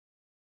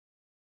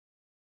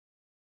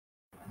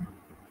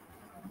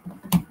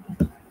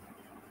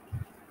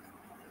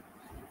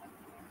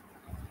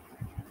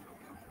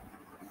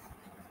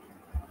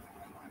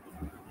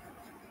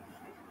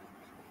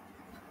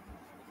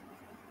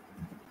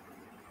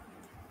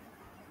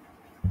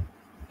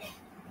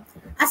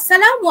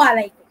আসসালামু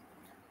আলাইকুম।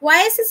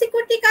 ওয়াইএসএসসি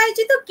কর্তৃক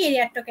আয়োজিত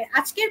কেরিয়ার টকের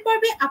আজকের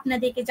পর্বে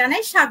আপনাদেরকে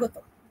জানাই স্বাগত।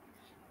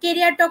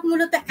 কেরিয়ার টক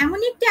মূলত এমন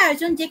একটি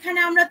আয়োজন যেখানে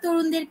আমরা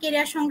তরুণদের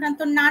কেরিয়ার সংক্রান্ত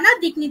নানা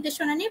দিক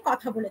নির্দেশনা নিয়ে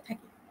কথা বলে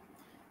থাকি।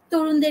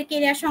 তরুণদের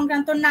কেরিয়ার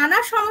সংক্রান্ত নানা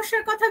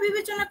সমস্যার কথা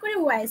বিবেচনা করে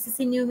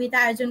ওয়াইএসএসসি নিয়মিত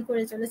আয়োজন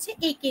করে চলেছে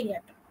এই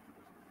কেরিয়ার টক।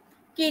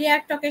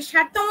 কেরিয়ার টকের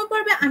 ৬০তম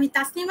পর্বে আমি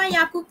তাসলিমা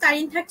ইয়াকুব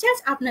তারিন থাকছি আজ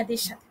আপনাদের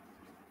সাথে।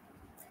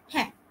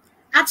 হ্যাঁ,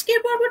 আজকের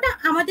পর্বটা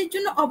আমাদের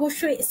জন্য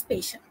অবশ্যই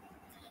স্পেশাল।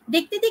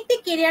 দেখতে দেখতে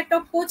কেরিয়ার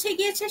টক পৌঁছে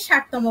গিয়েছে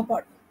 ৬০তম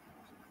পর্ব।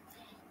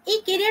 এই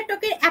কেরিয়ার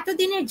টকের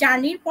এতদিনের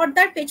জার্নির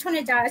পর্দার পেছনে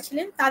যারা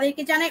ছিলেন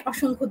তাদেরকে জানাই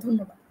অসংখ্য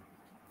ধন্যবাদ।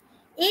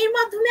 এর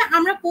মাধ্যমে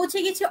আমরা পৌঁছে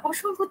গেছি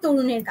অসংখ্য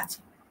তরুণের কাছে।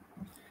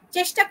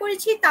 চেষ্টা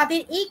করেছি তাদের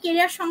এই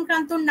কেরিয়ার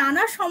সংক্রান্ত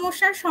নানা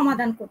সমস্যার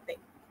সমাধান করতে।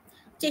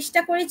 চেষ্টা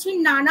করেছি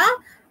নানা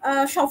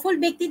সফল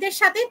ব্যক্তিদের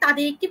সাথে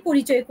তাদের একটি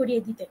পরিচয়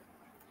করিয়ে দিতে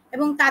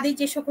এবং তাদের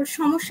যে সকল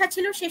সমস্যা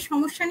ছিল সেই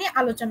সমস্যা নিয়ে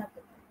আলোচনা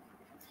করতে।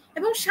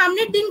 এবং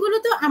সামনের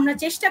দিনগুলোতেও আমরা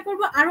চেষ্টা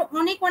করব আরো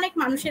অনেক অনেক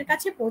মানুষের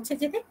কাছে পৌঁছে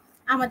যেতে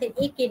আমাদের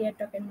এই কেরিয়ার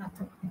টকের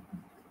মাধ্যমে।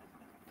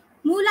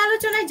 মূল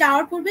আলোচনায়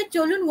যাওয়ার পূর্বে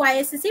চলুন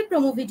ওয়াইএসএসসি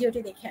প্রোমো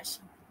ভিডিওটি দেখে আসি।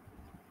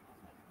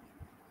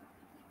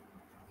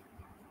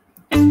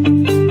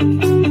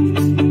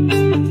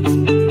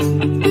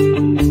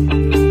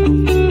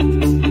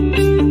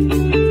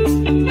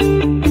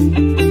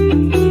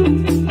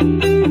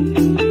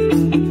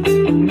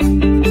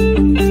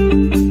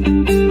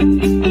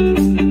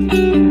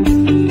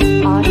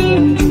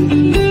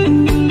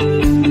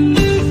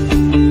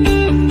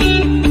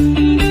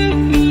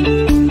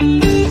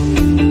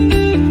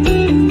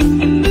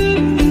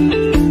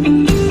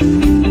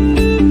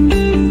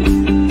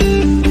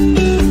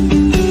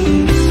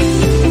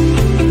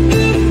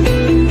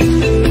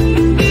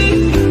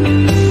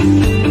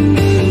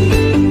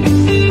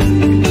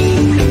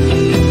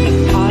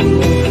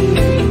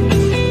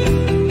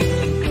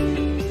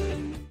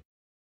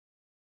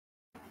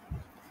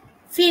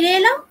 ফিরে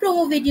এলাম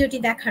প্রোমো ভিডিওটি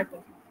দেখার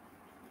পর।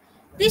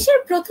 দেশের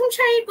প্রথম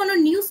সারির কোনো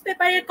নিউজ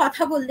পেপারের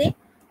কথা বললে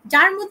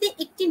যার মধ্যে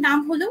একটি নাম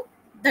হলো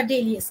দ্য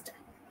ডেইলি স্টার।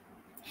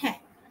 হ্যাঁ,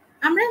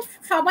 আমরা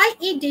সবাই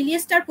এই ডেইলি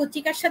স্টার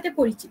পত্রিকার সাথে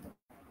পরিচিত।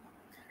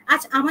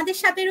 আজ আমাদের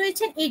সাথে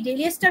রয়েছেন এই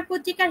ডেইলি স্টার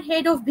পত্রিকার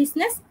head of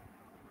business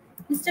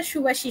mister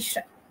Shubhashis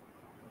রয়।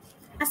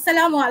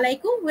 আসসালামু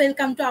আলাইকুম,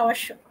 ওয়েলকাম টু আওয়ার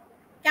শো।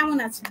 কেমন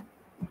আছেন?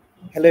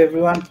 হ্যালো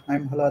এভরিওয়ান,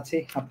 আমি ভালো আছি।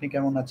 আপনি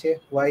কেমন আছেন?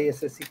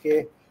 ওয়াইএসএসসি কে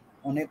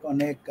অনেক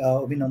অনেক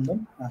অভিনন্দন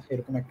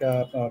এরকম একটা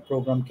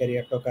প্রোগ্রাম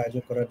ক্যারিয়ার টক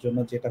আয়োজন করার জন্য,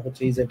 যেটা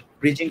হচ্ছে is a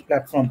bridging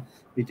platform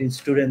between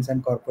students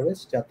and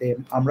corporates, যাতে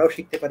আমরাও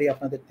শিখতে পারি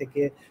আপনাদের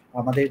থেকে,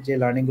 আমাদের যে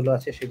লার্নিং গুলো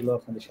আছে সেগুলো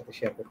আপনাদের সাথে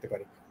শেয়ার করতে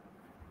পারি।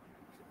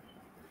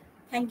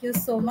 Thank you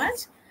so much.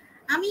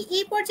 আমি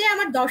এই পর্যায়ে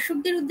আমার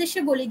দর্শকদের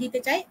উদ্দেশ্যে বলে দিতে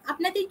চাই,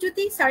 আপনাদের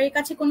যদি স্যারের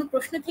কাছে কোনো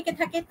প্রশ্ন থেকে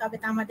থাকে তবে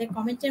তা আমাদের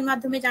কমেন্টের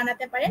মাধ্যমে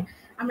জানাতে পারেন।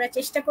 আমরা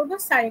চেষ্টা করব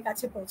স্যারের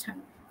কাছে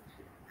পৌঁছানো।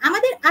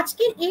 আমাদের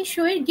আজকের এই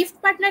শোয়ের গিফট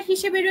পার্টনার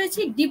হিসেবে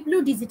রয়েছে ডিপ ব্লু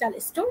ডিজিটাল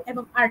স্টোর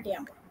এবং আর্টে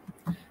Amore.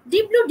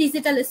 Deep blue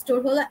digital store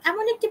হলো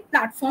এমন একটি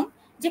প্ল্যাটফর্ম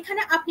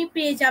যেখানে আপনি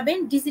পেয়ে যাবেন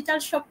ডিজিটাল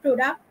সব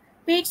প্রোডাক্ট,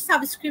 পেড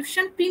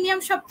সাবস্ক্রিপশন, প্রিমিয়াম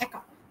সব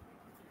অ্যাকাউন্ট।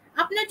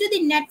 আপনার যদি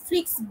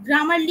নেটফ্লিক্স,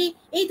 গ্রামারলি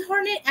এই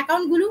ধরনের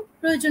অ্যাকাউন্টগুলো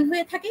প্রয়োজন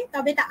হয়ে থাকে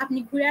তবে তা আপনি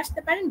ঘুরে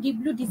আসতে পারেন ডিপ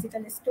ব্লু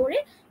ডিজিটাল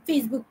স্টোরের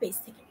ফেসবুক পেজ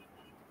থেকে।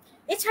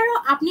 এছাড়াও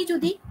আপনি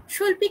যদি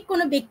শৈল্পিক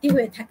কোনো ব্যক্তি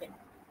হয়ে থাকেন,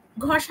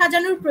 ঘর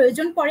সাজানোর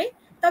প্রয়োজন পড়ে,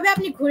 তবে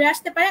আপনি ঘুরে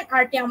আসতে পারেন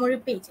আর্টে আমোরে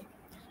পেজে।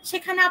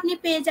 সেখানে আপনি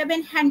পেয়ে যাবেন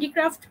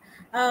হ্যান্ডিক্রাফট,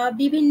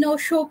 বিভিন্ন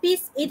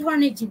শোপিস, এই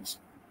ধরনের জিনিস।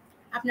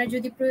 আপনার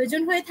যদি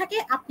প্রয়োজন হয়ে থাকে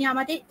আপনি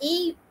আমাদের এই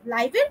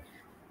লাইভের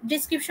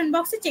ডেসক্রিপশন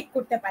বক্সে চেক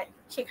করতে পারেন।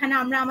 সেখানে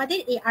আমরা আমাদের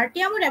এই আর্টে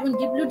আমোরে এবং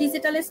ডিপ ব্লু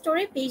ডিজিটাল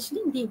স্টোরের পেজ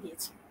লিংক দিয়ে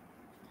দিয়েছি।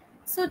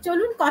 সো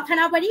চলুন কথা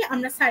না বাড়িয়ে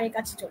আমরা স্যারের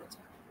কাছে চলে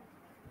যাই।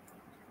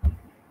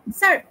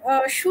 স্যার,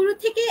 শুরু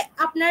থেকে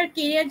আপনার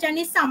কেরিয়ার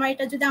জার্নি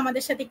সামারিটা যদি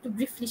আমাদের সাথে একটু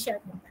ব্রিফলি শেয়ার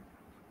করতেন।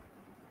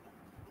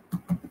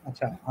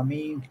 আচ্ছা, আমি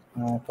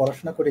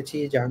পড়াশোনা করেছি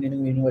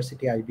জাহাঙ্গীরনগর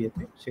ইউনিভার্সিটি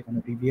আইবিএতে। সেখানে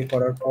বিবিএ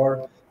করার পর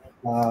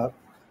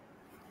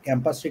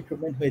ক্যাম্পাস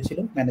রিক্রুটমেন্ট হয়েছিল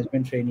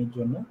ম্যানেজমেন্ট ট্রেনির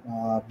জন্য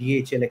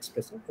ডিএইচএল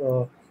এক্সপ্রেসে। তো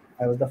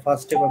I was the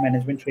first ever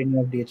management training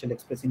of DHL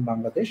express in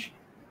Bangladesh.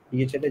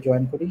 DHL A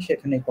join করি,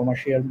 সেখানে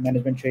কমার্শিয়াল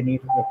ম্যানেজমেন্ট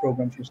ট্রেনির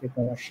প্রোগ্রাম শেষে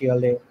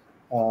কমার্শিয়ালে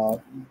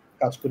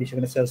কাজ করি,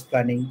 সেখানে সেলস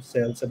প্ল্যানিং,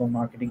 সেলস এবং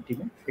মার্কেটিং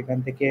টিমে। সেখান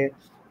থেকে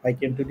I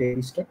came to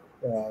daily star.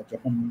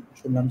 যখন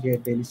শুনলাম যে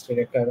ডেইলি স্টার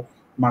একটা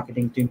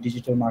মার্কেটিং টিম,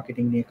 ডিজিটাল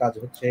মার্কেটিং নিয়ে কাজ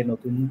হচ্ছে,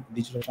 নতুন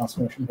ডিজিটাল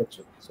ট্রান্সফরমেশন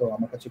হচ্ছে, সো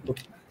আমার কাছে খুব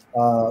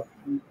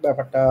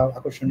ব্যাপারটা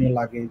আকর্ষণীয়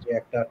লাগে যে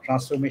একটা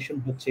ট্রান্সফরমেশন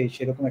হচ্ছে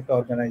সেরকম একটা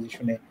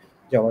অর্গানাইজেশনে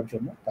যাওয়ার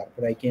জন্য।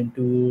 তারপর I came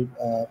to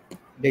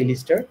daily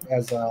star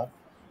as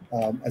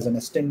an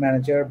assistant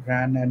manager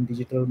brand and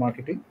digital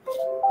marketing.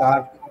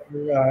 তারপর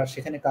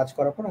সেখানে কাজ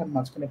করার পর আমি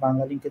মাঝখানে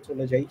বাংলালিংকে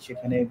চলে যাই,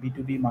 সেখানে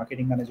বিটুবি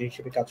মার্কেটিং ম্যানেজার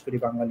হিসেবে কাজ করি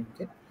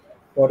বাংলালিংকে।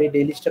 পরে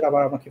ডেইলি স্টার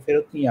আবার আমাকে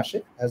ফেরত নিয়ে আসে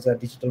as a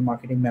digital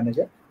marketing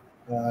manager.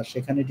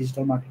 সেখানে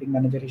ডিজিটাল মার্কেটিং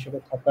ম্যানেজার হিসেবে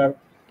থাকার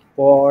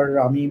পর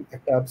আমি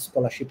একটা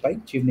স্কলারশিপ পাই,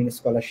 চিভনিং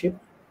স্কলারশিপ।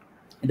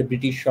 এটা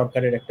ব্রিটিশ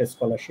সরকারের একটা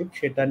স্কলারশিপ।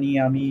 সেটা নিয়ে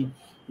আমি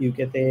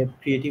ইউকেতে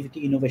creativity,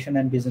 innovation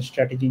and business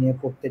strategy নিয়ে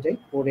পড়তে যাই।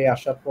 পড়ে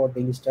আসার পর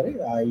ডেইলি স্টারে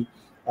I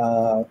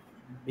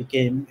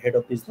became head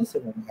of business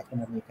এবং এখন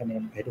আমি এখানে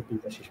head of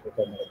business হিসেবে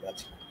কর্মরত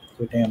আছি। তো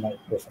এটাই আমার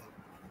profile.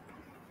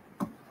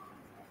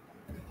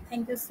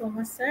 Thank you so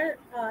much sir.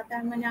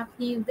 তার মানে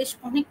আপনি বেশ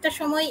অনেকটা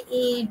সময়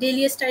এই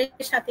ডেইলি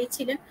স্টারের সাথেই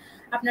ছিলেন,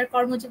 আপনার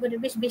কর্মজীবনের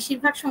বেশ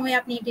বেশিরভাগ সময়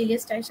আপনি এই ডেইলি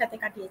স্টারের সাথে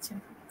কাটিয়েছেন।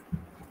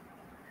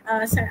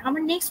 স্যার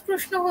আমার নেক্সট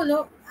প্রশ্ন হলো,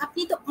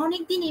 আপনি তো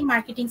অনেক দিন এই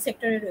মার্কেটিং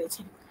সেক্টরে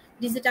রয়েছেন,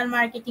 ডিজিটাল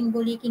মার্কেটিং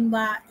বলি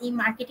কিংবা এই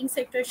মার্কেটিং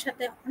সেক্টরের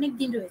সাথে অনেক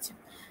দিন রয়েছেন।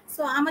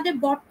 সো আমাদের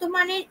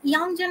বর্তমানের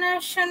ইয়াং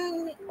জেনারেশন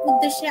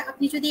উদ্দেশ্যে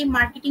আপনি যদি এই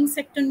মার্কেটিং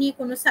সেক্টর নিয়ে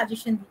কোনো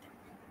সাজেশন দিতেন।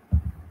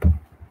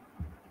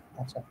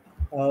 আচ্ছা,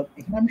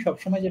 এখানে আমি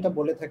সবসময় যেটা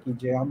বলে থাকি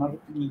যে আমার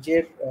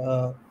নিজের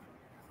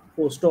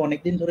পোস্টও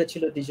অনেকদিন ধরে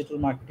ছিল ডিজিটাল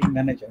মার্কেটিং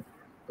ম্যানেজার।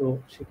 তো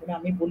সেখানে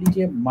আমি বলি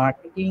যে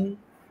মার্কেটিং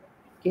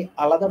কে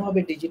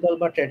আলাদাভাবে ডিজিটাল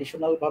বা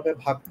ট্র্যাডিশনাল ভাবে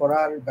ভাগ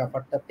করার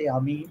ব্যাপারটাতে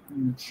আমি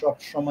সব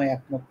সময়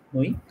একমত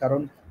নই।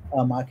 কারণ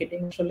মার্কেটিং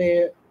আসলে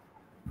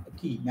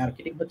কি,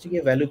 মার্কেটিং হচ্ছে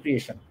গিয়ে ভ্যালু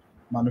ক্রিয়েশন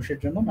মানুষের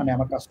জন্য, মানে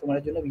আমার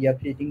কাস্টমারের জন্য উই আর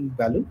ক্রিয়েটিং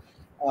ভ্যালু।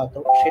 তো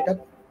সেটা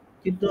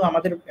কিন্তু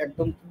আমাদের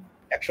একদম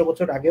 100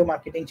 বছর আগেও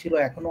মার্কেটিং ছিল,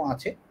 এখনো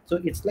আছে। So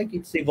it's like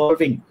it's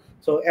evolving.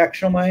 So এক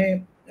সময়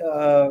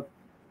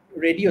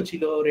রেডিও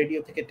ছিল, রেডিও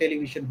থেকে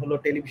টেলিভিশন হলো,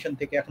 টেলিভিশন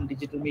থেকে এখন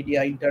ডিজিটাল মিডিয়া,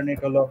 ইন্টারনেট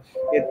হলো,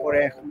 এরপরে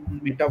এখন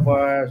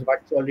মেটাভার্স,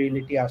 ভার্চুয়াল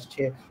রিয়েলিটি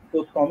আসছে। তো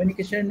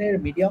কমিউনিকেশনের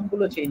মিডিয়াম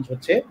গুলো চেঞ্জ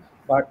হচ্ছে,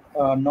 বাট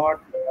নট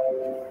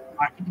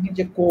মার্কেটিং এর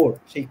যে কোর,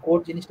 সেই কোর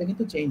জিনিসটা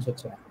কিন্তু চেঞ্জ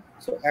হচ্ছে না।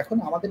 সো এখন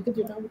আমাদেরকে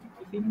যেটা হচ্ছে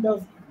কিপিং দ্য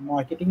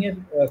মার্কেটিং এর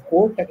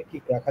কোরটাকে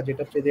ঠিক রাখা,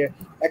 যেটা হচ্ছে যে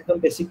একদম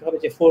বেসিক ভাবে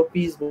যে 4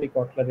 পিস বলি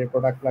কটলারের,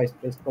 প্রোডাক্ট, প্রাইস,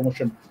 প্লেস,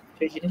 প্রমোশন,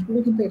 সেই জিনিসগুলো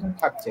কিন্তু এখন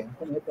থাকছে।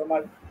 এখন হয়তো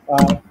আমার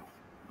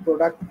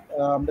প্রোডাক্ট,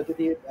 আমরা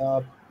যদি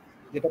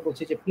যেটা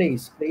বলছি যে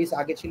প্লেস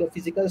আগে ছিল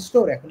ফিজিক্যাল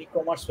স্টোর, এখন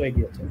ই-কমার্স হয়ে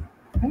গিয়েছে।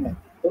 হ্যাঁ,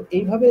 তো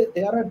এইভাবে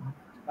দেয়ার আর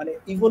মানে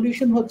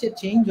ইভলিউশন হচ্ছে,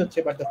 চেঞ্জ হচ্ছে,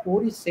 but the core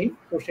is same.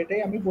 তো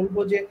সেটাই আমি বলবো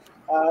যে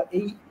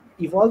এই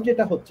ইভলভ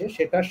যেটা হচ্ছে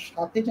সেটার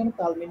সাথে যেন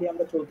তাল মিলিয়ে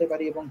আমরা চলতে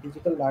পারি। এবং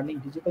ডিজিটাল লার্নিং,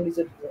 ডিজিটাল ইজ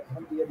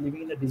এখন we are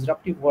living in a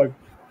disruptive world,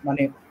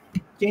 মানে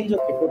চেঞ্জ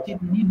হচ্ছে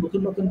প্রতিদিনই,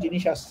 নতুন নতুন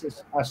জিনিস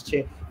আসছে।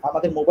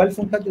 আমাদের মোবাইল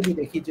ফোনটা যদি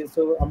দেখি যে,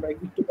 তো আমরা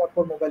একটু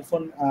পর মোবাইল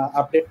ফোন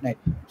আপডেট নেয়,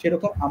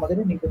 সেরকম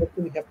আমাদেরও নিজেদেরকে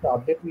we have to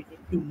update. We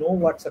need to know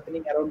what's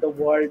happening around the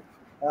world.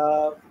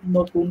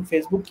 নতুন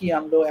ফেসবুক কি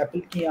আনলো,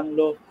 অ্যাপল কি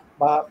আনলো,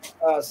 বা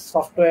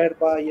সফটওয়্যার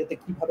বা ইয়েতে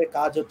কিভাবে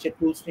কাজ হচ্ছে,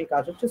 টুলস নিয়ে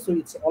কাজ হচ্ছে। So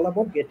it's all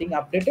about getting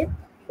updated,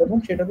 এবং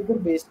সেটার উপর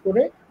বেস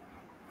করে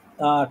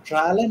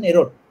ট্রায়াল এন্ড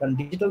এরর। কারণ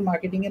ডিজিটাল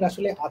মার্কেটিং এর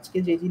আসলে আজকে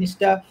যে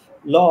জিনিসটা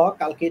ল,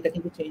 কালকে এটা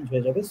কিন্তু চেঞ্জ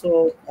হয়ে যাবে। সো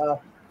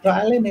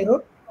ট্রায়াল এন্ড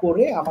এরর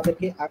করে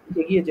আমাদেরকে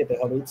এগিয়ে যেতে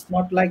হবে। ইটস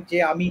নট লাইক যে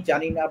আমি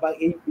জানি না বা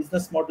এই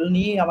বিজনেস মডেল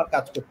নিয়েই আমার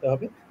কাজ করতে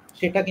হবে,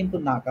 সেটা কিন্তু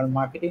না। কারণ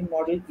marketing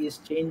model is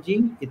changing,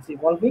 it's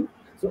evolving.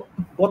 So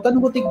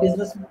গতানুগতিক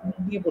বিজনেস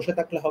মডেল নিয়ে বসে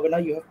থাকলে হবে না।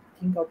 You have to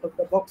think out of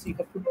the box, you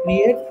have to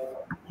create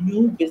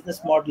new business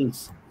models.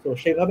 তো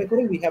সেভাবে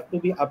করে we have to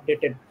B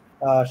updated.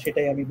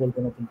 সেটাই আমি বলবো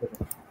নতুন করে।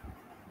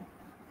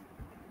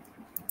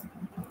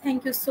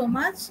 Thank you so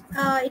much.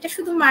 এটা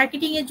শুধু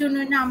মার্কেটিং এর জন্য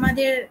না,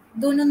 আমাদের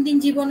দৈনন্দিন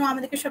জীবনও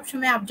আমাদেরকে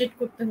সবসময় আপডেট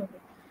করতে হবে।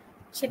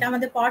 সেটা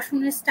আমাদের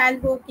পড়াশোনার স্টাইল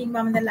হোক কিংবা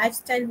আমাদের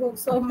লাইফস্টাইল হোক।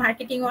 সো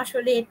মার্কেটিংও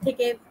আসলে এর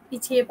থেকে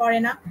পিছিয়ে পড়ে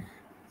না।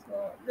 তো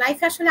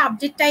লাইফে আসলে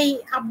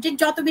আপডেট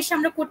যত বেশি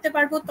আমরা করতে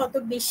পারবো, তত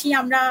বেশি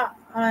আমরা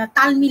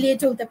তাল মিলিয়ে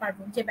চলতে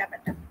পারবো, যে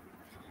ব্যাপারটা।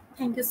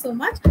 Thank you so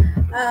much.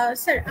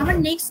 Sir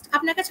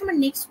আপনার কাছে আমার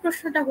নেক্সট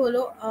প্রশ্নটা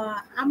হলো,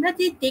 আমরা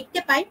যে দেখতে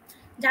পাই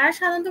যারা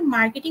সাধারণত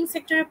মার্কেটিং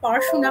সেক্টরে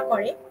পড়াশোনা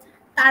করে,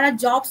 তারা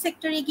জব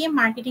সেক্টরে গিয়ে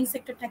মার্কেটিং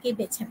সেক্টরটাকে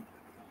বেছে নেয়,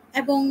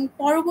 এবং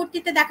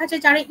পরবর্তীতে দেখা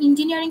যায় যারা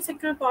ইঞ্জিনিয়ারিং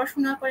সেক্টরে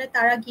পড়াশোনা করে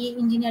তারা গিয়ে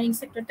ইঞ্জিনিয়ারিং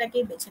সেক্টরটাকে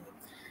বেছে নেয়।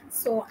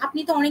 সো আপনি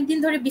তো অনেকদিন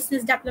ধরে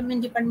বিজনেস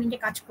ডেভেলপমেন্ট ডিপার্টমেন্টে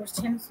কাজ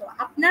করছেন। সো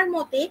আপনার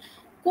মতে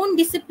কোন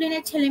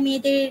ডিসিপ্লিনের ছেলে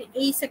মেয়েদের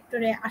এই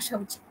সেক্টরে আসা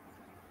উচিত?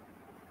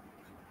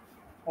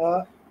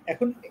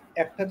 এখন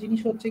একটা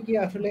জিনিস হচ্ছে কি,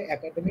 আসলে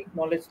একাডেমিক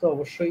নলেজ তো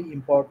অবশ্যই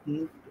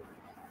ইম্পর্টেন্ট।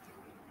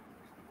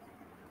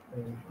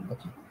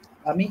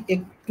 আমি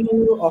একটু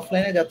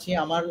অফলাইনে যাচ্ছি,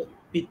 আমার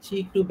পিচ্ছি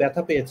একটু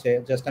ব্যথা পেয়েছে,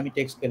 জাস্ট আমি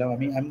টেক্সট পেলাম।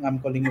 I am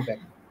calling you back.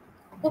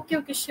 Okay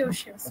okay, sure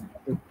sure,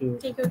 একটু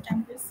টেক ইউর টাইম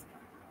প্লিজ।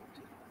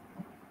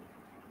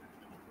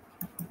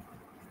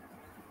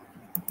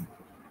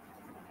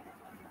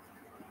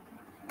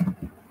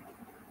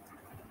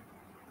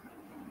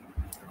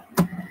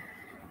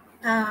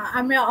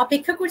 আমরা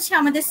অপেক্ষা করছি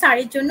আমাদের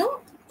স্যারের জন্য।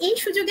 এই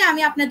সুযোগে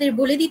আমি আপনাদের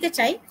বলে দিতে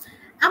চাই,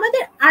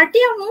 আমাদের আর্টে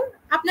আমর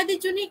আপনাদের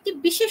জন্য একটি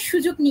বিশেষ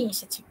সুযোগ নিয়ে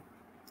এসেছে।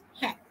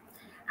 হ্যাঁ,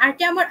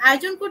 আর্টে আমর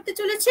আয়োজন করতে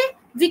চলেছে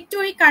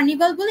ভিক্টোরি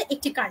কার্নিভাল বলে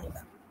একটি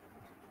কার্নিভাল।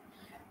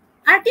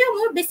 আর্টে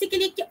আমর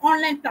বেসিক্যালি একটি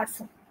অনলাইন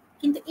প্ল্যাটফর্ম,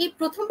 কিন্তু এই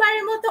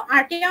প্রথমবারের মতো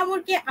আর্টে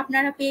আমরকে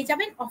আপনারা পেয়ে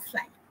যাবেন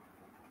অফলাইন।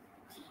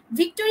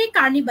 ভিক্টোরি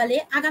কার্নিভালে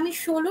আগামী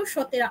 16,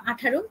 17,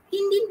 18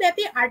 3 দিন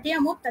ব্যাপী আর্টে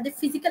আমর তাদের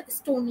ফিজিক্যাল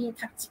স্টোর নিয়ে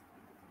থাকছে।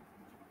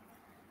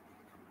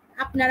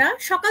 আপনারা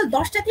সকাল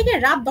 10টা থেকে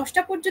রাত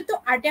 10টা পর্যন্ত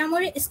আর্টে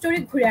আমরে স্টোরে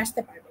ঘুরে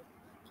আসতে পারবেন।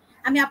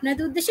 আমি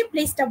আপনাদের উদ্দেশ্যে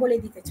প্লেসটা বলে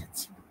দিতে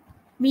চাচ্ছি।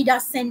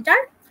 মিডাস সেন্টার,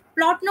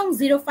 প্লট নং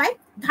 05,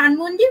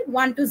 ধানমন্ডি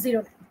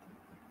 1209।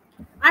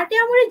 আর্টে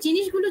আমোরের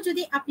জিনিসগুলো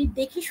যদি আপনি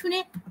দেখে শুনে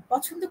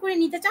পছন্দ করে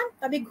নিতে চান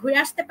তবে ঘুরে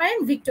আসতে পারেন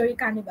ভিক্টোরি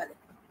কার্নিভালে।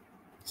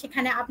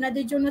 সেখানে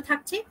আপনাদের জন্য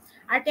থাকছে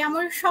আর্টে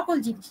আমোরের সকল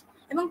জিনিস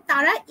এবং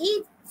তারা এই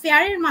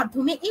ফেয়ারের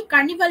মাধ্যমে, এই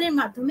কার্নিভালের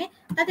মাধ্যমে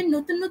তাদের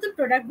নতুন নতুন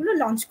প্রোডাক্টগুলো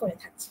লঞ্চ করে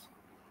থাকছে।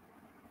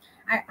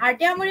 আর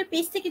আর্টে আমোরের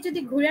পেজ থেকে যদি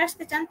ঘুরে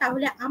আসতে চান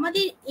তাহলে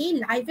আমাদের এই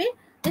লাইভের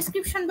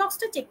ডেসক্রিপশন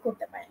বক্সটা চেক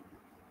করতে পারেন,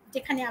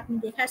 যেখানে আপনি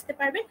দেখে আসতে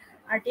পারবেন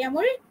আর্টে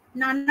আমোরের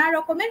নানা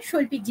রকমের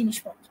শৈল্পিক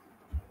জিনিসপত্র।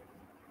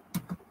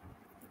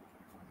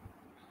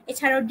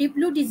 এছাড়াও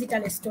ডিপলু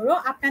ডিজিটাল স্টোরও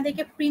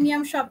আপনাদেরকে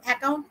প্রিমিয়াম সব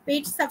অ্যাকাউন্ট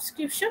পেজ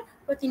সাবস্ক্রিপশন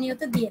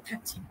প্রতিনিয়ত দিয়ে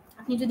থাকছে।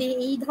 আপনি যদি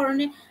এই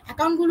ধরনের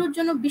অ্যাকাউন্টগুলোর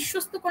জন্য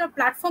বিশ্বস্ত কোনো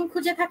প্ল্যাটফর্ম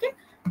খুঁজে থাকেন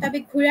তবে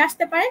ঘুরে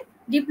আসতে পারেন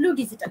ডিপলু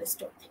ডিজিটাল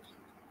স্টোর থেকে।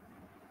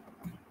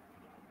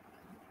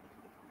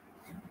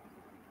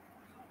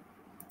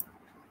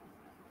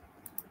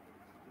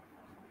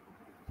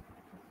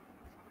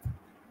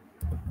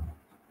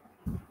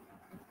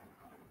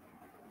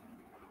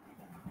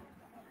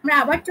 আমরা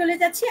আবার চলে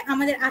যাচ্ছি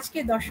আমাদের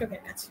আজকের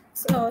দর্শকের কাছে,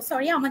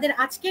 সরি আমাদের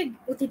আজকের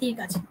অতিথির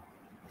কাছে।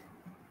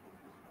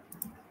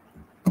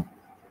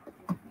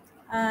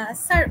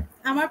 স্যার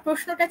আমার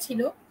প্রশ্নটা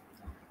ছিল,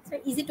 স্যার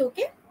ইজ ইট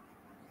ওকে?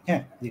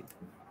 হ্যাঁ জি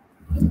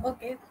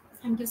ওকে,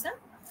 থ্যাংক ইউ স্যার।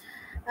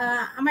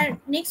 আমার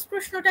নেক্সট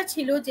প্রশ্নটা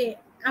ছিল যে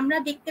আমরা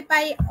দেখতে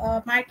পাই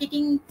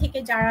মার্কেটিং থেকে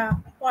যারা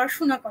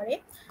পড়াশোনা করে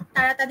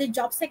তারা তাদের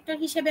জব সেক্টর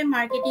হিসেবে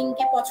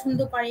মার্কেটিংকে পছন্দ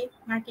করে,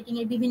 মার্কেটিং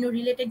এর বিভিন্ন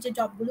রিলেটেড যে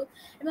জবগুলো,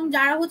 এবং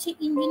যারা হচ্ছে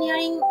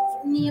ইঞ্জিনিয়ারিং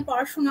নিয়ে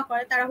পড়াশোনা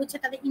করে তারা হচ্ছে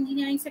তাদের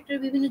ইঞ্জিনিয়ারিং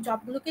সেক্টরের বিভিন্ন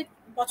জবগুলোকে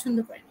পছন্দ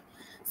করে।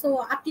 সো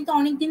আপনি তো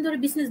অনেকদিন ধরে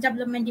বিজনেস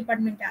ডেভেলপমেন্ট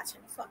ডিপার্টমেন্টে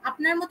আছেন, সো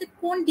আপনার মতে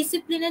কোন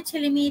ডিসিপ্লিনের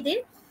ছেলে মেয়েদের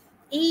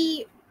এই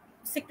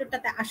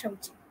সেক্টরটাতে আসা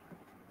উচিত?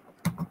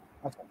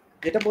 আচ্ছা,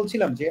 যেটা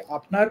বলছিলাম যে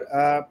আপনার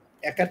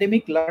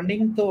একাডেমিক লার্নিং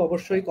তো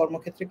অবশ্যই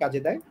কর্মক্ষেত্রে কাজে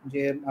দেয়,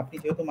 যে আপনি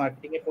যেহেতু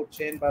মার্কেটিং এ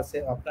করছেন বা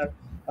আপনার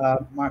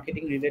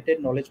মার্কেটিং রিলেটেড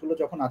নলেজ গুলো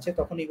যখন আছে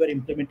তখন you are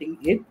implementing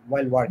it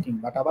while working.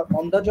 But আবার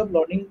অন দ্য জব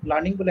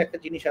লার্নিং বলে একটা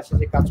জিনিস আছে,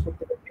 যে কাজ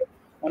করতে করতে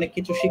অনেক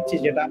কিছু শিখছি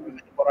যেটা আমি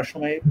পড়ার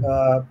সময়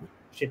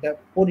সেটা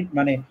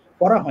মানে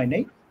পড়া হয়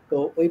নাই, তো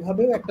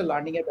ওইভাবেও একটা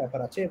লার্নিং এর ব্যাপার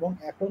আছে। এবং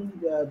এখন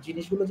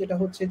জিনিসগুলো যেটা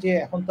হচ্ছে যে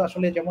এখন তো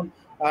আসলে যেমন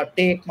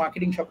টেক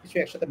মার্কেটিং সবকিছু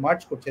একসাথে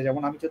মার্জ করছে।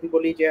 যেমন আমি যদি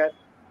বলি যে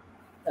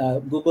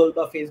গুগল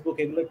বা ফেসবুক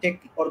এগুলো টেক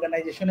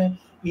অর্গানাইজেশনে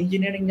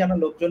ইঞ্জিনিয়ারিং জানা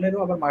লোকজনেরও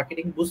আবার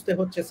মার্কেটিং বুঝতে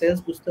হচ্ছে, সেলস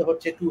বুঝতে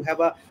হচ্ছে to have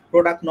a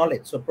product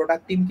knowledge. So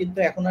product team কিন্তু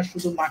এখন আর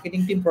শুধু মার্কেটিং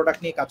টিম প্রোডাক্ট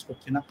নিয়ে কাজ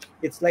করছে না,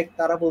 ইটস লাইক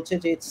তারা বলছে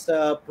যে ইটস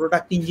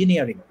প্রোডাক্ট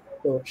ইঞ্জিনিয়ারিং।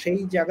 তো সেই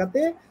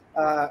জায়গাতে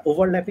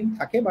ওভারল্যাপিং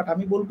থাকে। বাট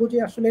আমি বলবো যে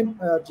আসলে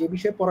যে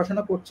বিষয়ে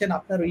পড়াশোনা করছেন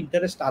আপনার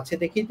ইন্টারেস্ট আছে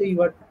দেখেই তো you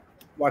are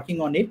working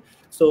on it.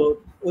 So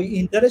ওই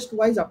ইন্টারেস্ট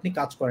ওয়াইজ আপনি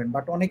কাজ করেন।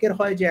 বাট অনেকের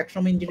হয় যে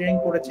একসময় ইঞ্জিনিয়ারিং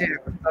করেছে,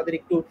 এখন তাদের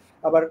একটু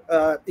আবার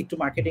একটু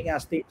মার্কেটিং এ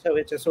আসতে ইচ্ছা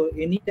হয়েছে। So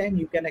any time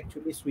you can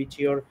actually switch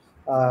your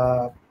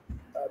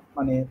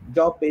মানে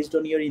job based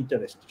on your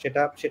interest,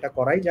 সেটা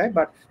করাই যায়।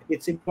 But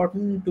it's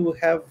important to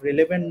have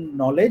relevant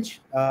knowledge,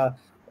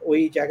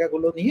 ওই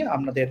জায়গাগুলো নিয়ে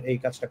আমাদের এই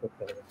কাজটা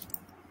করতে হবে।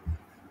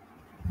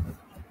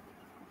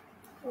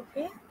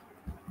 ওকে,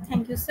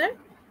 thank you sir.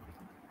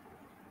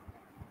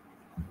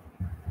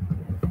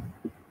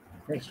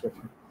 Next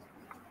question.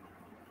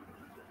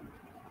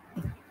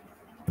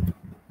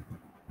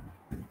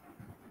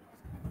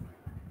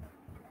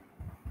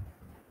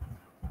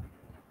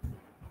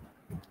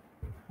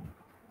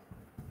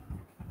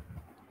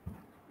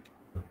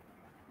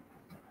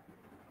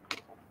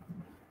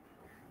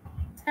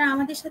 Sir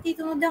আমাদের সাথে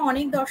ইতিমধ্যে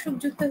অনেক দর্শক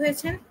যুক্ত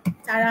হয়েছেন,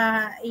 তারা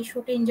এই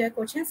শোটা এনজয়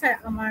করছেন। স্যার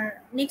আমার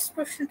নেক্সট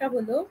প্রশ্নটা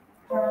হলো,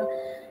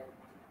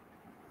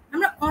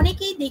 আমরা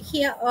অনেকেই দেখি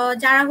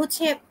যারা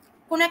হচ্ছে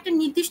কোনো একটা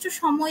নির্দিষ্ট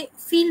সময়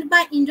ফিল্ড বা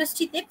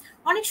ইন্ডাস্ট্রিতে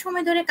অনেক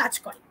সময় ধরে কাজ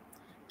করে,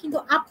 কিন্তু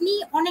আপনি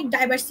অনেক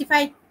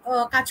ডাইভার্সিফাইড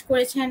কাজ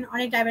করেছেন,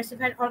 অনেক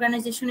ডাইভার্সিফাইড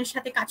অর্গানাইজেশনের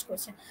সাথে কাজ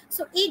করেছেন।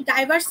 সো এই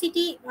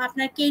ডাইভার্সিটি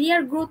আপনার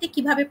কেরিয়ার গ্রোথে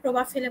কিভাবে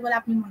প্রভাব ফেলে বলে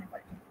আপনি মনে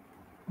করেন?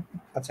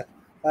 আচ্ছা,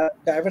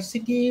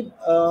 ডাইভার্সিটি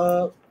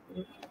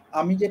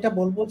আমি যেটা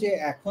বলবো যে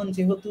এখন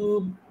যেহেতু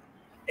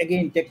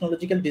এগেইন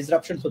টেকনোলজিক্যাল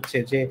ডিসরাপশন হচ্ছে,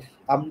 যে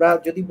আমরা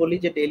যদি বলি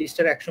যে ডেইলি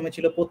স্টার একসময়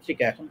ছিল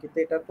পত্রিকা, এখন কিন্তু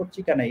এটার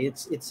পত্রিকা নাই,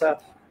 ইটস আ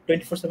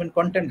 24/7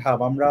 কন্টেন্ট হাব।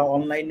 আমরা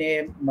অনলাইনে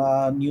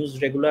নিউজ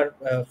রেগুলার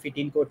ফিট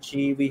ইন করছি,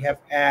 উই হ্যাভ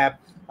অ্যাপ,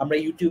 আমরা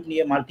ইউটিউব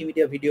নিয়ে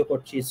মাল্টিমিডিয়া ভিডিও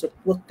করছি। সো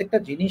প্রত্যেকটা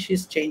জিনিস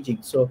ইজ চেঞ্জিং।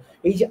 সো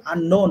এই যে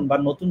আননোন বা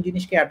নতুন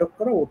জিনিসকে অ্যাডপ্ট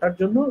করা, ওটার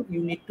জন্য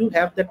you need to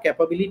have that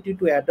capability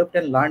two adopt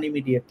and learn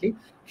immediately.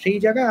 সেই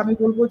জায়গায় আমি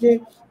বলবো যে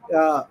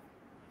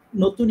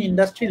নতুন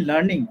industry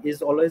learning is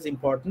always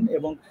important.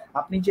 এবং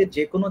আপনি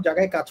যে কোনো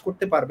জায়গায় কাজ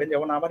করতে পারবেন।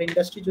 যেমন আমার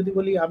ইন্ডাস্ট্রি যদি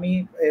বলি, আমি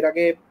এর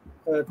আগে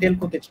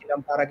টেলকোতে ছিলাম,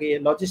 তার আগে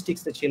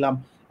লজিস্টিক্সে ছিলাম,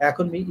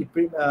 এখন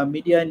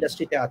মিডিয়া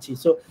ইন্ডাস্ট্রিতে আছি।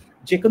 সো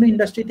যে কোনো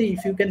ইন্ডাস্ট্রিতে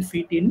if you can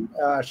fit in,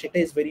 সেটা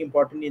is very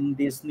important in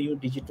this new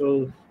digital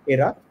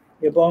এরা।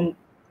 এবং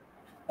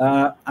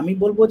আমি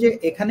বলবো যে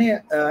এখানে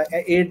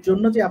এর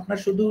জন্য যে আপনার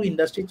শুধু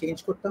ইন্ডাস্ট্রি চেঞ্জ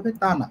করতে হবে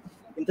তা না,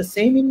 in the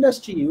same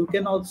industry you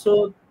can also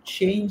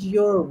change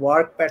your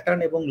work pattern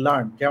এবং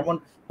লার্ন। যেমন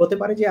হতে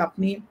পারে যে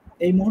আপনি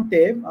এই মুহূর্তে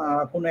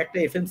কোনো একটা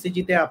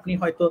এফএমসিজিতে আপনি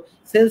হয়তো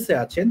সেলসে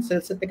আছেন,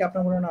 সেলসের থেকে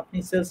আপনার মনে হয় আপনি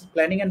সেলস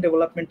প্ল্যানিং অ্যান্ড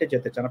ডেভেলপমেন্টে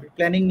যেতে চান, আপনি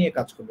প্ল্যানিং নিয়ে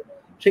কাজ করবেন,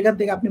 সেখান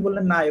থেকে আপনি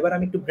বললেন না এবার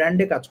আমি একটু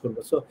ব্র্যান্ডে কাজ করবো।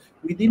 So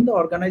within the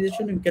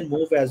organisation you can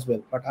move as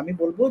well, but আমি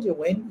বলবো যে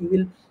ওয়েন ইউ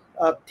উইল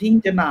থিঙ্ক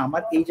যে না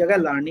আমার এই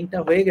জায়গায় লার্নিংটা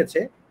হয়ে গেছে,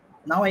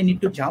 now I need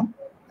to jump,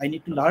 I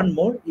need to learn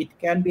more. It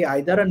can be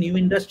either a new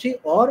industry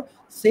or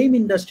same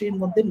industry in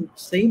মধ্যে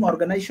same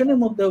organization এর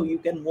মধ্যে you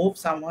can move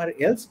somewhere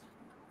else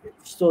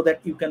so that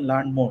you can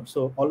learn more.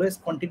 So always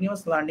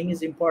continuous learning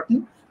is important,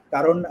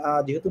 কারণ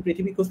যেহেতু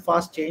পৃথিবী খুব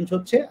fast change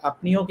হচ্ছে,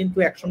 আপনিও কিন্তু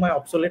একসময়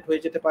অবসোলেট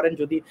হয়ে যেতে পারেন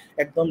যদি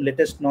একদম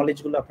লেটেস্ট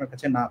নলেজগুলো আপনার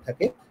কাছে না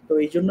থাকে। তো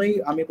এই জন্যই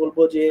আমি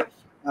বলবো যে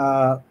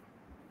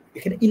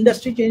এখানে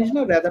ইন্ডাস্ট্রি চেঞ্জ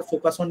না, rather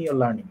focus on your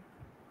learning.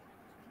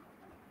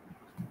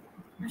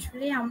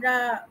 আসলে আমরা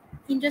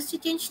ইন্ডাস্ট্রি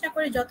চেঞ্জ না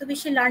করে যত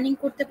বেশি লার্নিং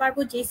করতে পারবো,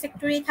 যে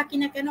সেক্টরেই থাকি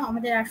না কেন,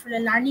 আমাদের আসলে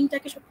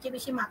লার্নিংটাকে সবচেয়ে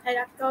বেশি মাথায়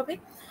রাখতে হবে,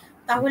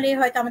 তাহলে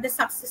হয়তো আমাদের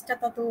সাকসেসটা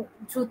তত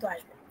দ্রুত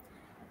আসবে।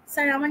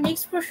 স্যার, আমার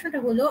নেক্সট প্রশ্নটা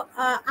হলো,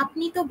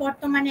 আপনি তো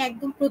বর্তমানে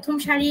একদম প্রথম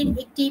সারির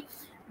একটি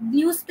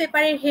নিউজ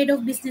পেপারের হেড অফ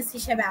বিজনেস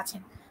হিসেবে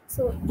আছেন।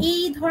 সো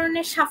এই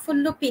ধরনের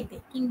সাফল্য পেতে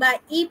কিংবা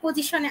এই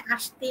পজিশনে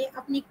আসতে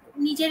আপনি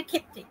নিজের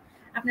ক্ষেত্রে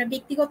আপনার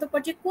ব্যক্তিগত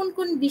পর্যায়ে কোন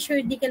কোন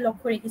বিষয়ের দিকে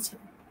লক্ষ্য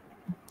রেখেছিলেন,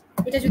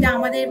 এটা যদি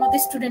আমাদের মধ্যে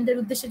স্টুডেন্টদের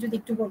উদ্দেশ্যে যদি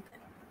একটু বলতেন।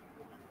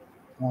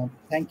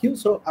 Thank you.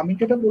 সো আমি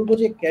যেটা বলবো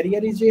যে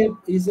career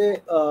is a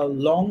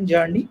long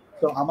journey.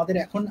 তো আমাদের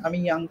এখন আমি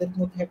ইয়াংদের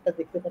মধ্যে একটা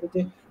দেখতে পারি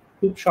যে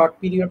খুব শর্ট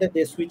পিরিয়ডে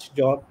দে সুইচ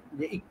জব,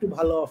 যে একটু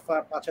ভালো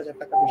অফার, 5,000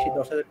 টাকা বেশি,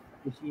 10,000 টাকা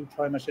বেশি,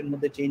 6 মাসের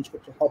মধ্যে চেঞ্জ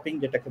করছে, হপিং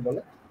যেটাকে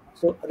বলে।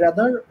 So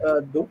rather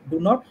do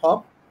not hop,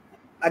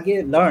 আগে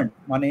লার্ন,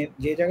 মানে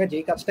যে জায়গায়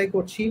যেই কাজটাই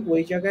করছি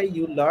ওই জায়গায়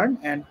ইউ লার্ন।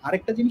 অ্যান্ড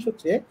আরেকটা জিনিস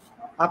হচ্ছে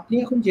আপনি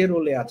এখন যে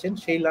রোলে আছেন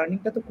সেই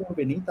লার্নিংটা তো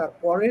করবেনই,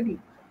 তারপরের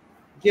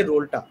যে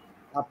রোলটা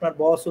আপনার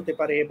বস হতে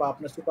পারে বা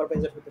আপনার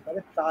সুপারভাইজার হতে পারে,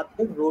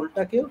 তাদের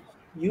রোলটাকেও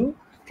you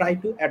try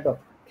to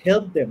adopt,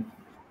 help them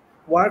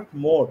work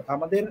মোর।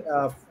 আমাদের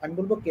আমি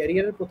বলবো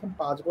ক্যারিয়ারের প্রথম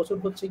 5 বছর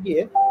হচ্ছে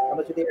গিয়ে,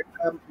 আমরা যদি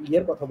একটা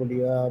ইয়ের কথা বলি,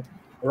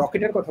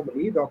 রকেটের কথা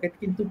বলি, রকেট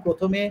কিন্তু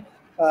প্রথমে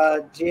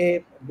যে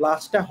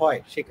ব্লাস্টটা হয়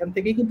সেখান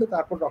থেকেই কিন্তু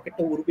তারপর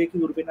রকেটটা উড়বে কি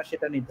উড়বে না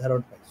সেটা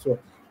নির্ধারণ হয়। সো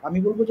আমি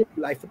বলবো যে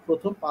লাইফের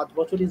প্রথম 5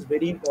 বছর ইজ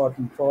ভেরি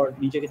ইম্পর্টেন্ট ফর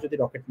নিজেকে যদি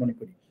রকেট মনে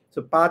করি। সো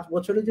 5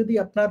 বছরে যদি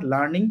আপনার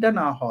লার্নিংটা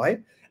না হয়,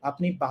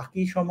 আপনি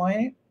বাকি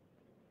সময়ে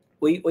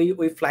ওই ওই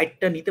ওই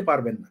ফ্লাইটটা নিতে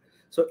পারবেন না।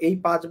 সো এই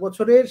 5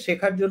 বছরের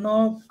শেখার জন্য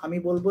আমি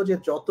বলবো যে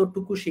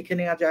যতটুকু শিখে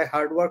নেওয়া যায়,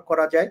 হার্ড ওয়ার্ক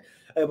করা যায়,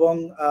 এবং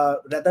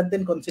rather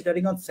than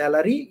considering on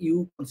salary, you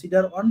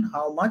consider on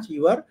how much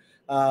you R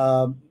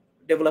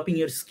developing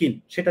your skill,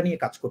 সেটা নিয়ে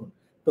কাজ করুন।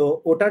 তো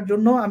ওটার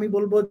জন্য আমি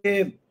বলবো যে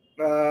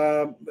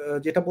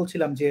যেটা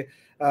বলছিলাম যে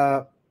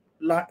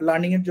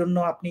লার্নিং এর জন্য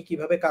আপনি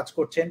কিভাবে কাজ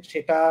করছেন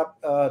সেটা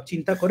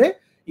চিন্তা করে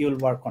ইউ উইল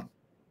ওয়ার্ক অন।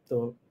 তো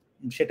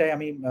সেটাই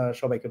আমি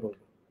সবাইকে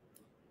বলবো।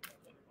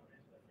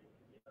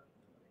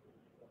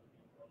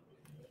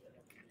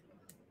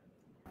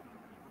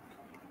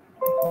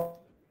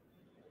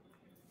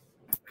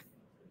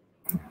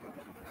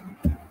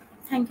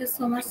 Thank you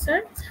so much sir.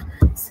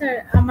 Sir,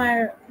 আমার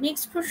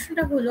নেক্সট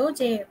প্রশ্নটা হলো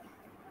যে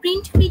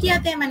প্রিন্ট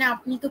মিডিয়াতে, মানে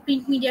আপনি তো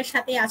প্রিন্ট মিডিয়ার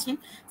সাথে আছেন,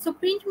 সো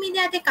প্রিন্ট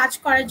মিডিয়াতে কাজ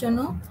করার জন্য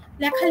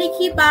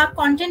লেখালেখি বা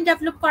কন্টেন্ট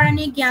ডেভেলপ করা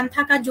নিয়ে জ্ঞান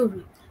থাকা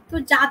জরুরি। তো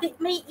যাদের,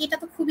 মানে এটা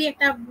তো খুবই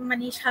একটা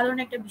মানে সাধারণ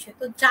একটা বিষয়,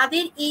 তো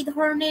যাদের এই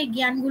ধরনের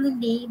জ্ঞানগুলো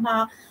নেই বা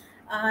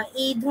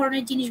এই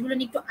ধরনের জিনিসগুলো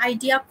নিয়ে একটু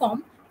আইডিয়া কম,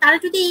 তারা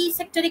যদি এই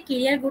সেক্টরে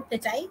কেরিয়ার করতে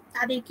চায়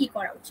তাদের কি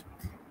করা উচিত?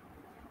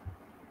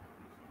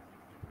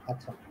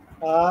 আচ্ছা,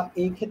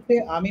 এই ক্ষেত্রে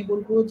আমি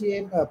বলবো যে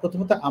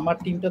প্রথমত আমার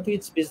টিমটা তো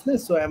it's business,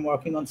 so I am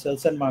working on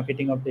sales and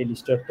marketing of daily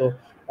star. তো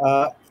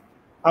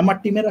আমার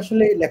টিমের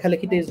আসলে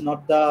লেখালেখিটা ইজ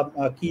নট দ্য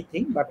কি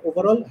থিং, বাট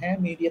ওভারঅল হ্যাঁ,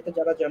 মিডিয়াতে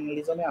যারা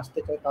জার্নালিজমে আসতে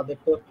চায় তাদের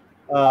তো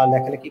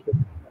লেখালেখি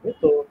করতে হবে।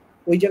 তো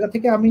ওই জায়গা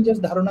থেকে আমি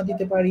জাস্ট ধারণা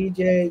দিতে পারি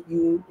যে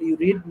ইউ ইউ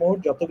রিড মোর,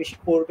 যত বেশি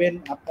পড়বেন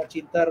আপনার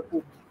চিন্তার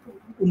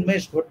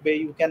উন্মেষ ঘটবে,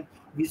 you can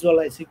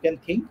visualise, you can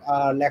think.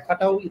 R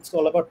লেখাটাও it's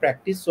all about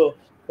practice. So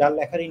যার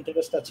লেখার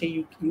ইন্টারেস্ট আছে,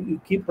 you you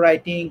keep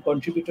writing,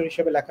 contributor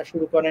হিসেবে লেখা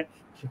শুরু করেন,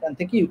 সেখান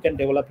থেকে you can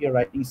develop your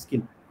writing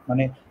skill.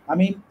 মানে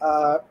আমি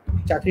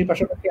চাকরির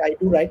পাশাপাশি আই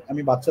ডু রাইট,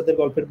 আমি বাচ্চাদের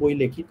গল্পের বই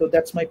লিখি, তো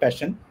দ্যাটস মাই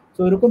প্যাশন। তো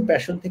এরকম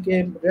প্যাশন থেকে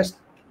জাস্ট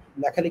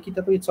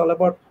লেখালেখিটা তো it's all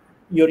about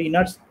your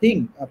inner thing,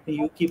 আপনি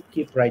ইউ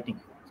কিপ রাইটিং।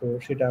 তো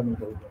সেটা আমি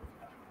বলবো।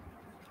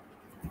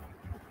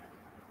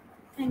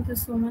 Thank you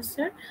so much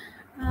sir.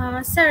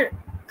 Sir,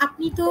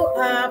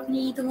 আপনি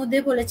ইতিমধ্যে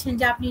বলেছেন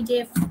যে আপনি যে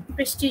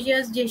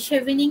প্রেস্টিজিয়াস যে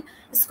শেভেনিং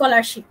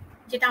স্কলারশিপ,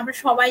 যেটা আমরা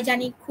সবাই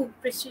জানি খুব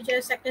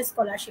প্রেস্টিজিয়াস একটা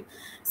স্কলারশিপ,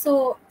 সো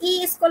এই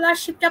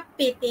স্কলারশিপটা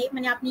পেতে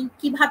মানে আপনি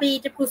কিভাবে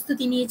এটা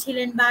প্রস্তুতি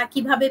নিয়েছিলেন বা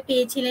কিভাবে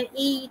পেয়েছিলেন,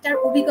 এইটার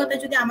অভিজ্ঞতা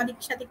যদি আমাদের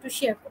সাথে একটু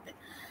শেয়ার করতেন।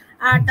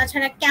 আর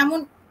তাছাড়া কেমন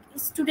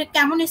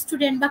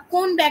স্টুডেন্ট বা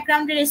কোন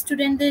ব্যাকগ্রাউন্ডের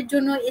স্টুডেন্টদের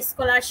জন্য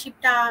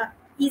স্কলারশিপটা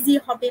ইজি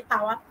হবে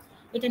পাওয়া,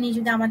 এটা নিয়ে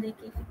যদি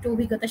আমাদেরকে একটু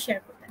অভিজ্ঞতা শেয়ার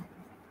করতেন।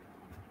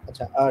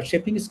 আচ্ছা,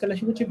 শেপিং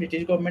স্কলারশিপ হচ্ছে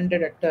ব্রিটিশ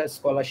গভর্নমেন্টের একটা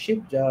স্কলারশিপ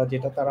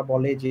যেটা তারা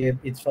বলে যে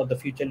it's for the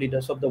future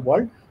leaders of the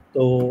world.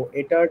 তো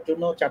এটার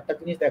জন্য চারটা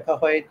জিনিস দেখা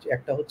হয়।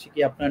 একটা হচ্ছে কি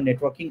আপনার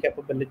নেটওয়ার্কিং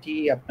ক্যাপাবিলিটি,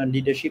 আপনার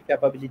leadership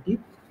capability,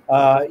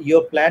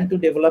 your plan to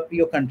develop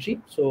your country.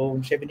 So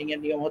shaping এর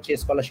নিয়ম হচ্ছে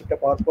স্কলারশিপটা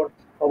পাওয়ার পর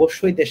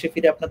অবশ্যই দেশে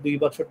ফিরে আপনার 2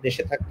 বছর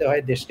দেশে থাকতে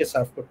হয়, দেশকে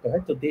সার্ভ করতে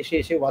হয়। তো দেশে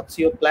এসে হোয়াটস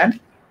ইউর প্ল্যান,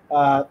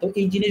 তো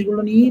এই জিনিসগুলো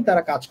নিয়েই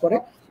তারা কাজ করে।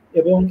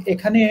 এবং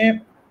এখানে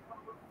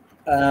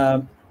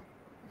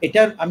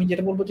এটার আমি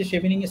যেটা বলবো যে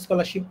শেভিং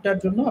স্কলারশিপটার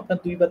জন্য আপনার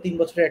 2 বা 3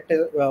 বছরের একটা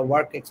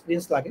ওয়ার্ক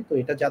এক্সপিরিয়েন্স লাগে। তো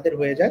এটা যাদের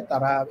হয়ে যায়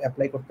তারা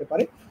অ্যাপ্লাই করতে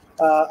পারে।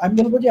 আমি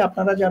বলবো যে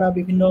আপনারা যারা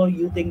বিভিন্ন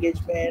ইউথ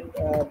এঙ্গেজমেন্ট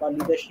বা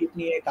লিডারশিপ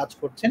নিয়ে কাজ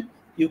করছেন,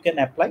 you can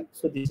apply.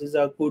 So this is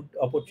a good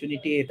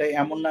opportunity. এটা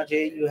এমন না যে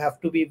you have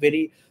to be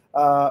very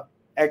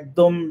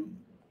একদম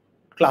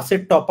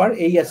ক্লাসের টপার।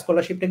 এই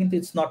স্কলারশিপটা কিন্তু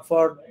it's not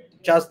for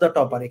just the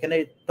topper. এখানে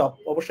টপ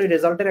অবশ্যই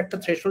রেজাল্টের একটা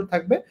থ্রেশহোল্ড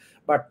থাকবে,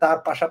 বাট তার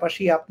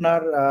পাশাপাশি আপনার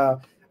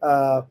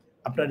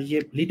যে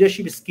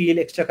লিডারশিপ স্কিল,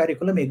 এক্সট্রা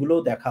কারিকুলাম,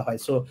 এগুলোও দেখা হয়।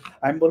 সো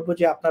আমি বলবো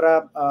যে আপনারা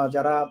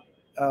যারা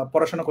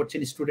পড়াশোনা করছেন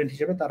স্টুডেন্ট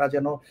হিসেবে, তারা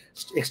যেন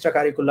এক্সট্রা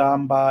কারিকুলাম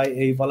বা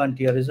এই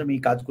ভলান্টিয়ারিজম এই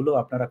কাজগুলো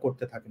আপনারা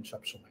করতে থাকেন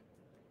সবসময়।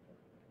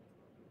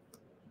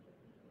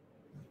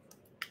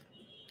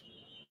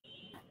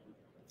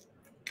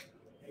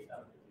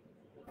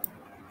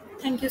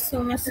 Thank you so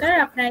much sir,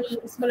 আপনার এই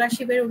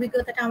স্কলারশিপের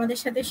অভিজ্ঞতাটা আমাদের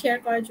সাথে শেয়ার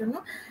করার জন্য।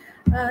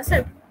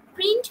 স্যার,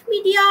 প্রিন্ট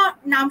মিডিয়া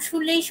নাম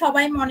শুনলেই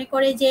সবাই মনে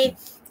করে যে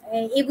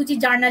এ বুঝি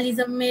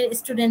জার্নালিজমের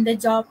স্টুডেন্টদের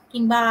জব,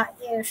 কিংবা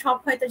সব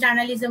হয়তো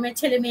জার্নালিজমের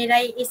ছেলে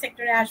মেয়েরাই এই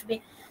সেক্টরে আসবে।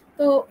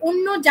 তো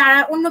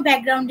অন্য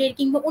ব্যাকগ্রাউন্ডের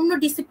কিংবা অন্য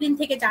ডিসিপ্লিন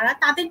থেকে যারা,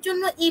 তাদের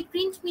জন্য এই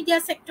প্রিন্ট মিডিয়া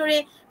সেক্টরে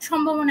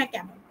সম্ভাবনা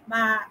কেমন,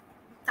 বা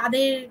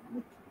তাদের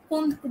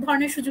কোন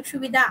ধরনের সুযোগ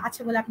সুবিধা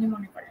আছে বলে আপনি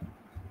মনে করেন?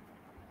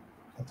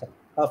 আচ্ছা,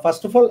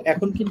 ফার্স্ট অফ অল,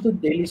 এখন কিন্তু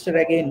daily star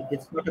again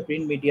it's not a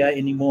print media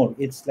anymore,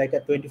 it's like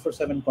a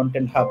 24/7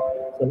 content hub.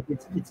 So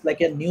it's like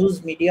a news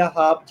media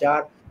hub,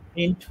 যার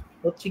প্রিন্ট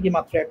হচ্ছে কি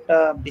মাত্র একটা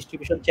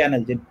ডিস্ট্রিবিউশন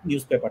চ্যানেল, যে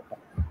নিউজ পেপারটা।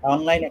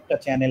 অনলাইন একটা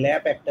চ্যানেল,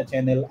 অ্যাপ একটা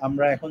চ্যানেল।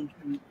 আমরা এখন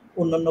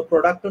অন্যান্য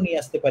প্রোডাক্টও নিয়ে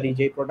আসতে পারি,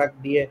 যে প্রোডাক্ট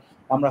দিয়ে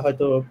আমরা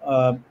হয়তো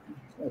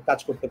কাজ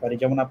করতে পারি।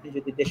 যেমন আপনি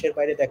যদি দেশের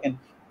বাইরে দেখেন,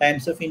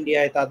 টাইমস অফ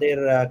ইন্ডিয়ায় তাদের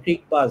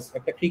ক্রিক বাজ,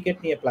 একটা ক্রিকেট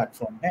নিয়ে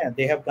প্ল্যাটফর্ম, হ্যাঁ,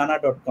 দে হ্যাভ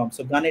গানা.com,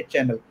 সো গানের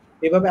চ্যানেল।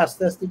 এভাবে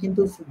আস্তে আস্তে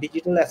কিন্তু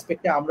ডিজিটাল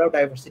অ্যাসপেক্টে আমরাও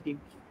ডাইভার্সিটি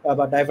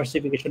বা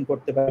ডাইভার্সিফিকেশন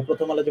করতে পারি।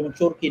 প্রথম আলো যেমন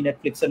চরকি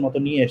নেটফ্লিক্সের মতো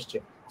নিয়ে এসছে।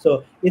 So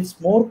it's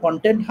more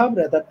content hub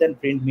rather than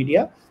print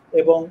media.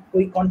 এবং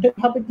ওই কন্টেন্ট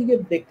হাবের দিকে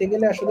দেখতে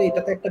গেলে আসলে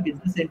এটাতে একটা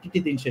বিজনেস এন্টিটি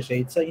দিন শেষে,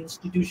 ইটস আ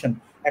ইনস্টিটিউশন।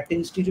 একটা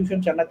ইনস্টিটিউশন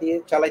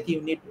চালাইতে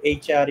unit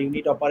HR,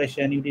 unit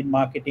operation, unit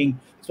marketing.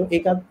 So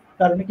এই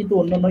কারণে কিন্তু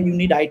অন্যান্য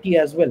ইউনিট আইটি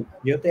অ্যাজ ওয়েল,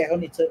 যেহেতু এখন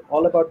it's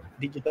all about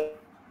digital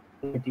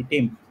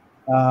team.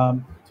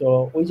 তো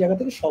ওই জায়গা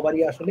থেকে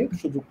সবারই আসলে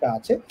সুযোগটা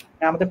আছে।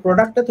 আমাদের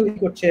প্রোডাক্টটা তৈরি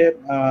করছে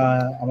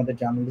আমাদের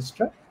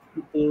জার্নালিস্টরা,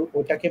 কিন্তু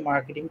ওটাকে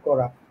মার্কেটিং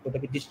করা,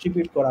 ওটাকে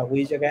ডিস্ট্রিবিউট করা,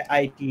 ওই জায়গায়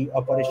আইটি,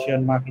 অপারেশন,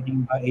 মার্কেটিং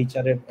বা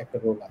এইচআর এর একটা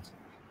রোল আছে।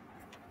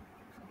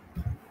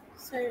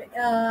 স্যার,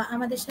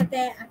 আমাদের সাথে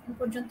এখন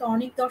পর্যন্ত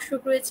অনেক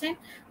দর্শক রয়েছেন।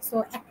 সো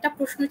একটা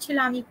প্রশ্ন ছিল,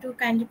 আমি একটু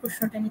কাইন্ডলি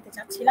প্রশ্নটা নিতে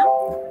চাচ্ছিলাম।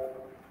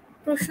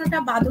 প্রশ্নটা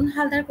বাদুন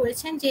হালদার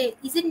করেছেন যে,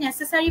 is it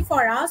necessary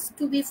for us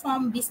to B from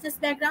business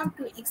background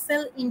two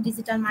Excel in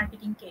digital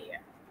marketing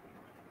career?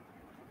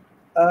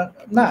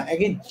 না,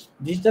 again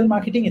digital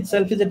marketing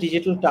itself is a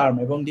digital term,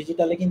 এবং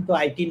ডিজিটালে কিন্তু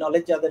আইটি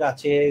নলেজ যাদের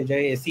আছে, যে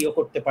এসইও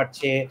করতে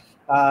পারছে,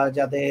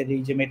 যাদের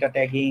এই যে মেটা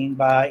ট্যাগিং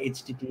বা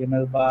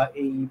এইচটিএমএল বা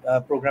এই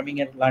প্রোগ্রামিং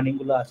এর লার্নিং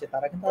গুলো আছে,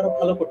 তারা কিন্তু আরো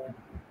ভালো করতে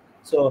পারে।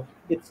 সো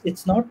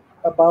ইটস নট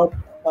অ্যাবাউট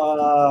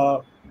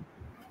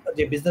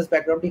যে বিজনেস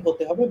ব্যাকগ্রাউন্ডই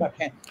হতে হবে, বাট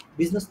হ্যাঁ,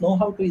 business know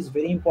how to is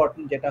very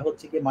important, যেটা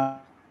হচ্ছে কি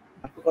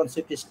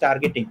concept is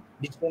targeting.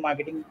 Digital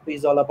marketing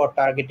is all about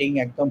targeting.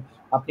 একদম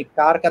আপনি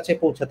কার কাছে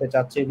পৌঁছাতে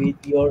চাচ্ছেন with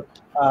your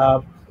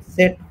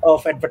set of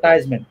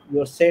advertisement,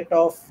 your set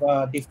of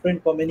different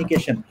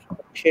communication,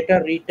 সেটা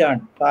রিটার্ন,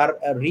 তার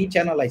রিচ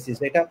অ্যানালাইসিস।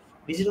 এটা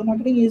digital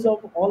marketing is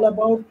all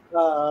about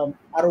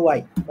ROI.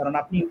 কারণ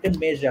আপনি ইউ ক্যান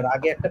মেজার,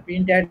 আগে একটা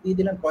প্রিন্ট অ্যাড দিয়ে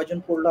দিলেন, কয়জন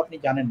পড়লো আপনি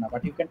জানেন না,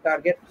 but you can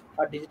target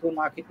R digital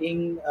marketing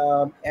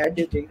add,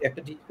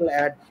 একটা ডিজিটাল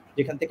অ্যাড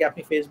যেখান থেকে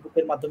আপনি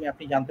ফেসবুকের মাধ্যমে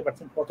আপনি জানতে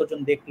পারছেন কতজন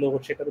দেখলো,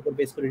 সেটার উপর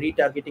বেস করে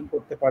রিটার্গেটিং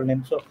করতে পারলেন।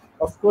 সো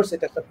অফকোর্স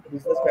এটা একটা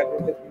বিজনেস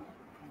ব্যাকগ্রাউন্ডের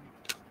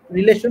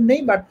রিলেশন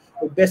নেই, বাট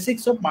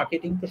বেসিক্স অফ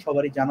মার্কেটিং তো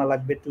সবারই জানা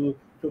লাগবে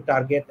two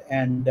target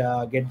and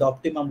get the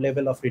optimum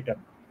level of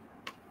return.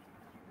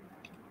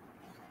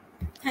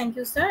 Thank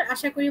you sir,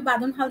 আশা করি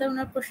বাদন হালদার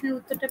ওনার প্রশ্নের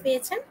উত্তরটা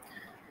পেয়েছেন।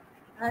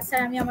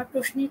 স্যার, আমি আমার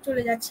প্রশ্নে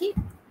চলে যাচ্ছি।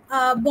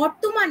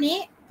 বর্তমানে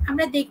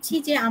আমরা দেখছি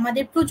যে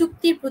আমাদের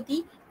প্রযুক্তির প্রতি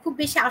খুব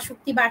বেশি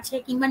আসক্তি বাড়ছে,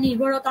 কিংবা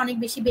নির্ভরতা অনেক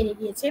বেশি বেড়ে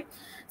গিয়েছে।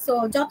 সো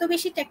যত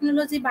বেশি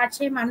টেকনোলজি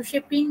বাড়ছে,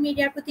 মানুষের প্রিন্ট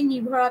মিডিয়ার প্রতি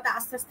নির্ভরতা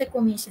আস্তে আস্তে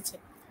কমে এসেছে।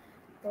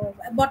 তো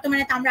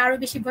বর্তমানে তো আমরা আরো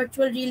বেশি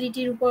ভার্চুয়াল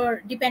রিয়েলিটির উপর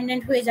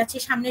ডিপেন্ডেন্ট হয়ে যাচ্ছি।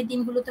 সামনের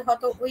দিনগুলোতে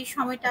হয়তো ওই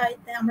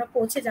সময়টাতে আমরা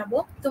পৌঁছে যাব,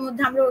 তোর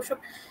মধ্যে আমরা ওসব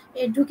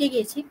ঢুকে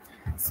গিয়েছি।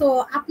 সো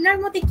আপনার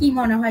মতে কি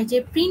মনে হয় যে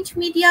প্রিন্ট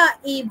মিডিয়া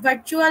এই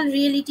ভার্চুয়াল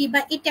রিয়েলিটি বা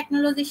এই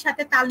টেকনোলজির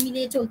সাথে তাল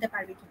মিলিয়ে চলতে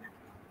পারবে কিনা?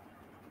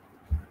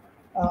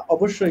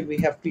 অবশ্যই we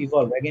have to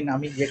evolve. Again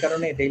আমি যে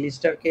কারণে ডেইলি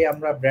স্টারকে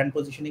আমরা ব্র্যান্ড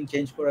পজিশনিং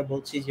চেঞ্জ করে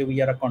বলছি যে we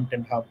are a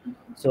content hub.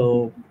 So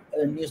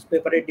news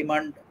পেপারের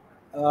ডিমান্ড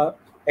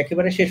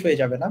একেবারে শেষ হয়ে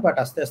যাবে না, বাট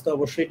আস্তে আস্তে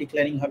অবশ্যই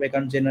ডিক্লাইনিং হবে,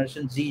 কারণ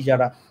জেনারেশন জি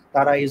যারা,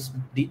 তারা ইজ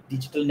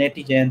ডিজিটাল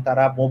নেটিজেন,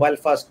 তারা মোবাইল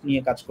ফার্স্ট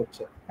নিয়ে কাজ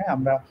করছে। হ্যাঁ,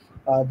 আমরা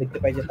দেখতে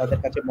পাই যে তাদের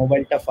কাছে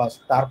মোবাইলটা ফার্স্ট,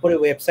 তারপরে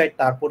ওয়েবসাইট,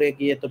 তারপরে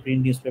গিয়ে তো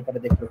প্রিন্ট নিউজ পেপারে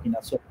দেখলো কিনা।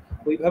 সো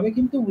ওইভাবে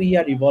কিন্তু উই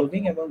আর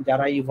ইভলভিং, এবং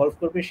যারা ইভলভ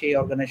করবে সেই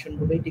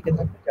অর্গানাইজেশনগুলোই টিকে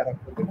থাকবে, যারা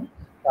করবে না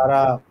তারা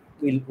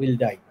উইল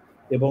ডাই।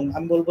 এবং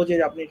আমি বলবো যে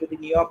আপনি যদি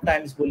নিউ ইয়র্ক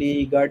টাইমস বলি,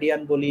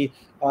 গার্ডিয়ান বলি,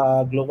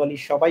 গ্লোবালি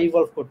সবাই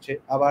ইভলভ করছে।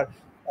 আবার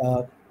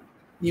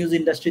নিউজ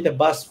ইন্ডাস্ট্রিতে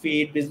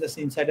বাসফিড, বিজনেস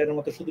ইনসাইডারের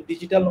মতো শুধু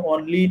ডিজিটাল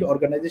অনলি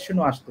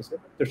অর্গানাইজেশনও আসতেছে।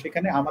 তো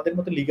সেখানে আমাদের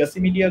মতো লিগাসি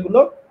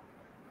মিডিয়াগুলো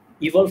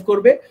ইভলভ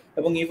করবে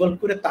এবং ইভলভ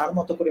করে তার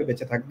মতো করে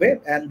বেঁচে থাকবে,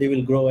 and they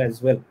will grow as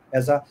well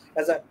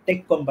as a tech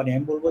company.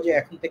 আমি বলবো যে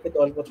এখন থেকে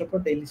 10 বছর পর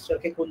ডেইলি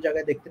স্টারকে কোন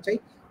জায়গায় দেখতে চাই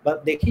বা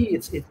দেখি,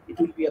 it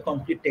will be a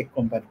complete tech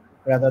company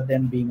rather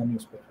than being a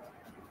news paper.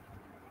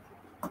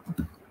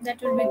 That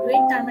will be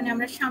great. তার মানে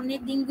আমরা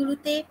সামনের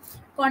দিনগুলোতে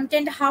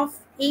কন্টেন্ট হাব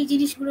এই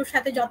জিনিসগুলোর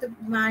সাথে যত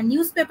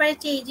নিউজ পেপারের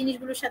চেয়ে এই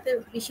জিনিসগুলোর সাথে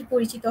বেশি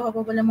পরিচিত হব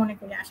বলে মনে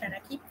করি, আশা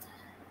রাখি।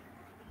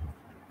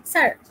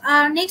 স্যার,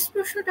 নেক্সট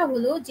প্রশ্নটা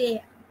হলো যে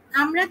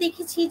আমরা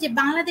দেখেছি যে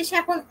বাংলাদেশে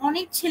এখন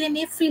অনেক ছেলে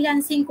মেয়ে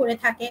ফ্রিল্যান্সিং করে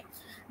থাকে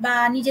বা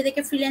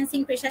নিজেদেরকে ফ্রিল্যান্সিং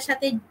পেশার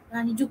সাথে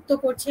যুক্ত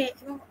করছে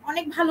এবং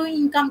অনেক ভালো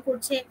ইনকাম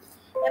করছে,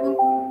 এবং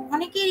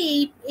অনেকের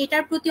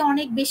এটার প্রতি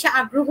অনেক বেশি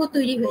আগ্রহ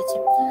তৈরি হয়েছে।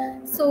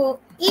 সো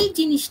এই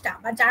জিনিসটা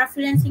বা যারা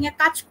ফ্রিল্যান্সিং এ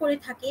কাজ করে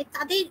থাকে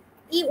তাদের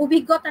এই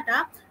অভিজ্ঞতাটা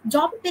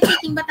জব পেতে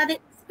কিংবা তাদের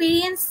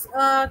এক্সপিরিয়েন্স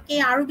কে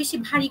আরো বেশি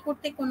ভারী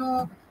করতে কোনো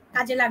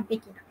কাজে লাগবে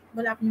কিনা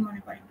বলে আপনি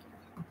মনে করেন?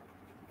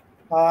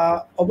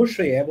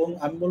 অবশ্যই। এবং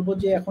আমি বলবো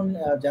যে এখন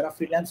যারা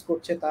ফ্রিল্যান্স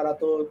করছে তারা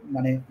তো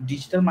মানে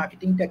ডিজিটাল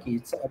মার্কেটিংটা কি,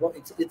 it's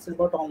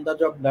about on the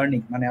job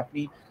learning. মানে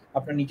আপনি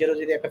আপনার নিজেরও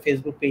যদি একটা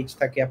ফেসবুক পেজ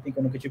থাকে, আপনি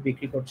কোনো কিছু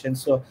বিক্রি করছেন,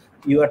 so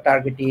you R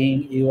targeting,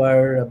 you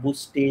R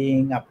boosting,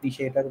 আপনি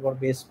সেটার উপর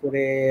বেস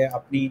করে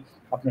আপনি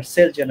আপনার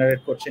সেল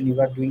জেনারেট করছেন, you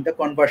are doing the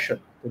conversion.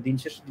 তো দিন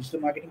শেষে ডিজিটাল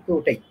মার্কেটিং তো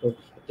ওটাই। তো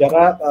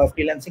যারা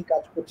ফ্রিল্যান্সিং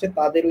কাজ করছে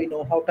তাদের ওই নো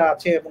হাউটা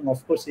আছে, এবং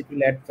of course it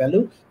will add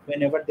value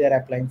whenever they are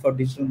applying for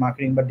digital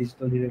marketing বা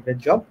digital related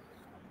job.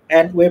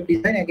 And web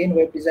design, again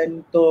web design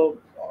তো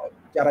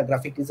যারা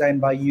গ্রাফিক ডিজাইন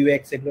বা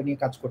ইউএক্স এগুলো নিয়ে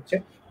কাজ করছে,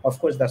 of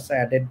course that's a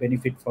added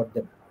benefit for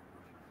them.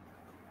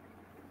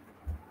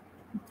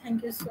 Thank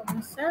you so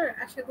much sir.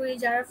 আশা করি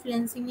যারা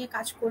ফ্রিল্যান্সিং নিয়ে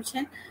কাজ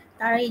করছেন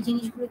তারা এই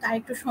জিনিসগুলোতে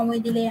আরেকটু সময়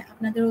দিলে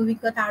আপনাদের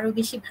অভিজ্ঞতা আরো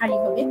বেশি ভারী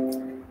হবে।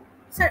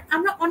 স্যার,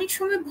 আমরা অনেক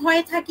সময়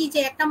ভয়ে থাকি যে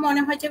একটা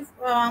মনে হয় যে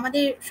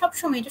আমাদের সব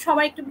সময় এটা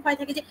সবার একটু ভয়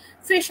থাকে যে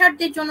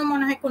ফ্রেশারদের জন্য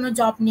মনে হয় কোনো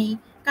জব নেই,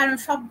 কারণ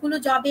সবগুলো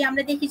জবে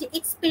আমরা দেখি যে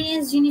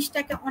এক্সপিরিয়েন্স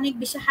জিনিসটাকে অনেক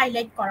বেশি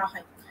হাইলাইট করা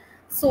হয়।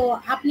 সো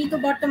আপনি তো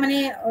বর্তমানে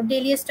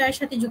ডেইলি স্টারের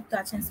সাথে যুক্ত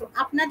আছেন, সো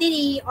আপনাদের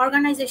এই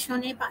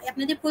অর্গানাইজেশনে বা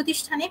আপনাদের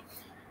প্রতিষ্ঠানে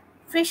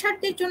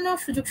ফ্রেশারদের জন্য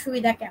সুযোগ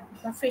সুবিধা কেমন,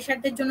 বা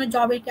ফ্রেশারদের জন্য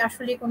জবের কি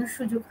আসলে কোনো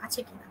সুযোগ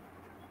আছে কিনা?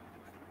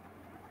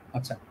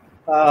 আচ্ছা,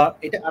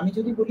 এটা আমি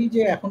যদি বলি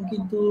যে এখন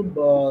কিন্তু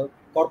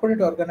কর্পোরেট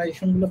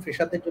অর্গানাইজেশনগুলো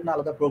ফ্রেশারদের জন্য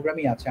আলাদা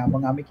প্রোগ্রামই আছে, এবং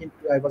আমি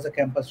কিন্তু I was a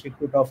campus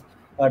recruit of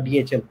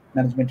DHL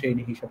management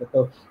training হিসেবে। তো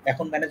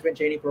এখন management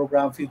training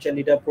programme, future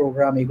leader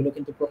programme, এগুলো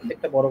কিন্তু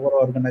প্রত্যেকটা বড় বড়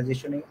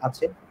অর্গানাইজেশনেই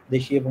আছে,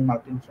 দেশি এবং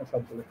মাল্টিন্যাশনাল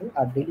সবগুলোতে।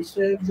 আর ডেইলি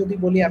যদি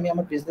বলি, আমি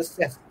আমার বিজনেস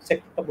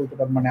সেক্টরটা বলতে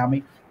পারবো, মানে আমি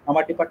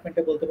আমার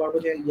ডিপার্টমেন্টে বলতে পারবো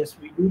যে yes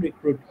we do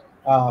recruit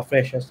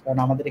freshers, কারণ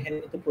আমাদের এখানে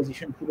কিন্তু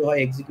পজিশন শুরু হয়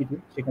এক্সিকিউটিভ,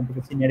 সেখান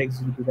থেকে senior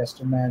executive,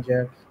 assistant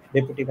manager,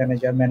 deputy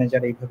manager,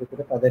 manager, এইভাবে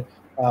করে তাদের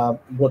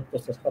গ্রোথ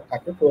প্রসেসটা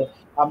থাকে। তো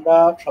আমরা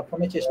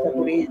সবসময় চেষ্টা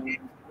করি যে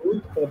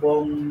ইউথ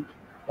এবং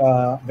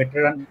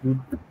ভেটেরান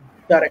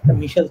তার একটা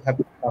মিশেল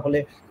থাকে, তাহলে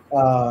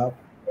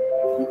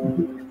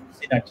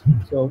synergy.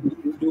 So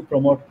we do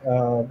promote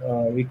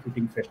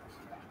recruiting freshers.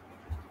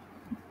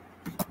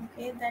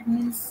 Okay, that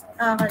means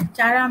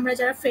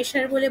যারা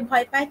ফ্রেশার বলে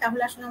ভয় পায়,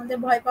 তাহলে আসলে আমাদের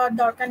ভয় পাওয়ার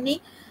দরকার নেই।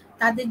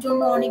 তাদের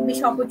জন্য অনেক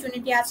বেশি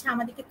অপরচুনিটি আছে,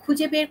 আমাদেরকে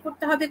খুঁজে বের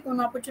করতে হবে কোন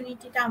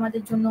অপরচুনিটিটা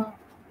আমাদের জন্য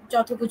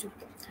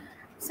যথোপযুক্ত।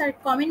 স্যার,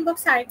 কমেন্ট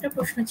বক্সে আরেকটা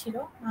প্রশ্ন ছিল,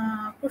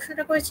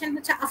 প্রশ্নটা করেছেন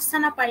হচ্ছে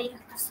Afsana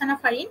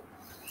Farin.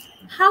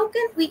 How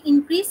can we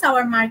increase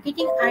our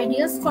marketing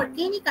ideas for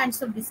any kinds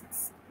of business?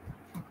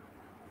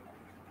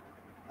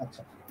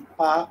 আচ্ছা,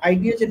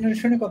 আইডিয়া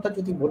জেনারেশনের কথা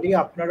যদি বলি,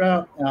 আপনারা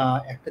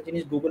একটা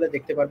জিনিস গুগলে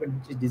দেখতে পারবেন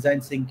হচ্ছে ডিজাইন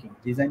থিঙ্কিং।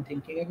 ডিজাইন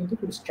থিঙ্কিং এ কিন্তু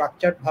খুব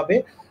স্ট্রাকচার্ড ভাবে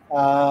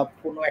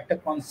কোনো একটা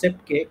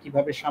কনসেপ্টকে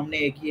কিভাবে সামনে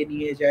এগিয়ে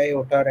নিয়ে যায়,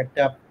 ওটার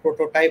একটা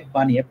প্রোটোটাইপ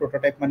বানিয়ে,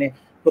 প্রোটোটাইপ মানে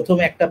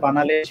প্রথমে একটা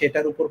বানালে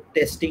সেটার উপর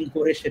টেস্টিং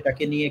করে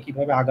সেটাকে নিয়ে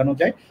কিভাবে আগানো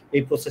যায়,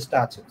 এই প্রসেসটা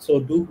আছে। So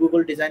do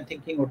Google design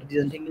thinking, ওটা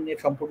ডিজাইন থিঙ্কিং নিয়ে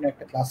সম্পূর্ণ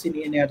একটা ক্লাসই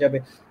নিয়ে নেওয়া যাবে।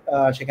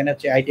 সেখানে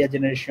হচ্ছে আইডিয়া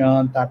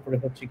জেনারেশন, তারপরে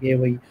হচ্ছে গিয়ে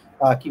ওই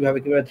কিভাবে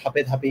কিভাবে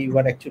ধাপে ধাপে you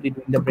R actually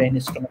doing the brain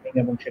storming,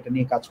 এবং সেটা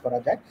নিয়ে কাজ করা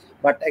যায়।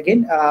 বাট অ্যাগেন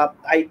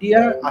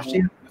আইডিয়া আসে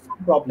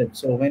problem.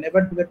 So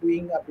whenever you are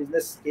doing a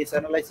business case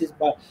analysis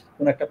বা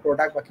কোন একটা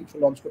প্রোডাক্ট বা কিছু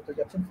লঞ্চ করতে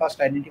যাচ্ছেন, ফার্স্ট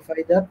আইডেন্টিফাই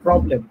দ্য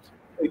প্রবলেম।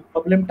 ওই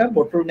প্রবলেমটা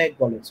বটলনেক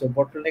বলে। সো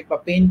বটলনেক বা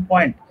পেইন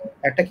পয়েন্ট,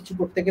 একটা কিছু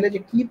করতে গেলে যে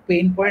কি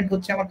পেইন পয়েন্ট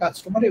হচ্ছে আমার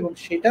কাস্টমার, এবং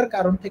সেটার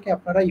কারণ থেকে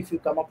আপনারা if you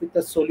come up with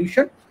the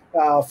solution,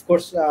 of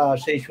course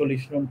সেই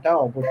সলিউশনটা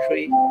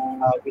অবশ্যই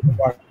will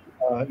work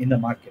in the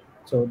market.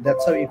 So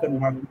that's how you can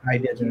work with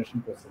idea generation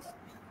process.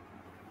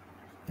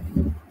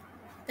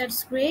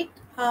 That's great.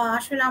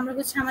 আসলে আমরা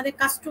হচ্ছে আমাদের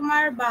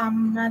কাস্টমার বা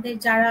আমাদের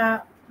যারা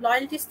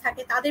লয়ালটিস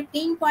থাকে তাদের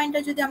পেইন পয়েন্টটা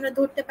যদি আমরা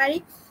ধরতে পারি,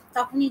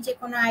 তখনই যে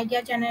কোনো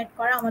আইডিয়া জেনারেট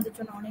করা আমাদের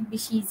জন্য অনেক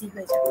বেশি ইজি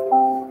হয়ে যাবে।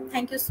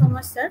 Thank you so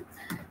much sir.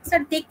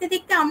 Sir, দেখতে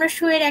দেখতে আমরা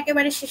শো এর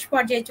একেবারে শেষ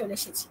পর্যায়ে চলে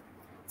এসেছি।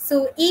 সো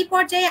এই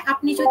পর্যায়ে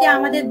আপনি যদি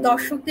আমাদের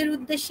দর্শকদের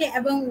উদ্দেশ্যে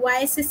এবং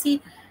ওয়াইএসএসসি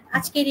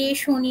আজকের এই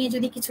শো নিয়ে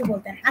যদি কিছু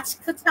বলতেন।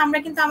 আজকে হচ্ছে আমরা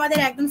কিন্তু আমাদের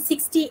একদম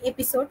 60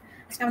 এপিসোড,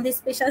 আজকে আমাদের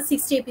স্পেশাল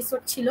 60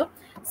 এপিসোড ছিল।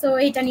 সো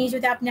এটা নিয়ে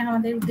যদি আপনি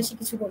আমাদের উদ্দেশ্যে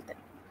কিছু বলতেন।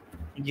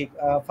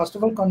 First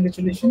of all,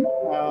 congratulations.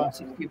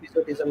 60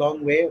 episode is a long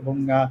way, এবং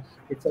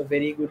it's a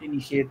very good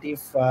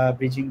initiative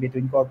bridging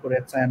between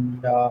corporates and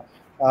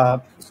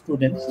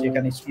students,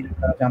 যেখানে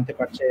স্টুডেন্টরা জানতে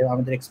পারছে,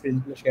 আমাদের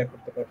এক্সপেরিয়েন্স গুলো শেয়ার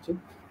করতে পারছি,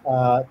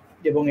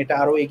 এবং এটা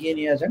আরো এগিয়ে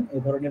নিয়ে যান।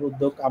 এই ধরনের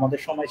উদ্যোগ আমাদের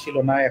সময় ছিল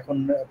না,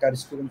 এখনকার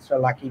স্টুডেন্টসরা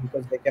lucky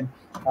because they can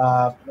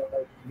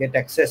get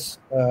access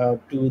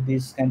to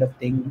this kind of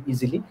thing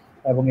easily,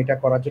 এবং এটা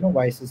করার জন্য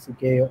ওয়াইসিসি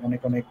কে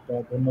অনেক অনেক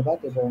ধন্যবাদ,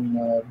 এবং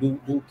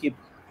ডু কিপ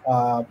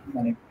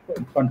মানে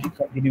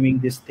কন্টিনিউইং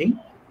দিস থিং।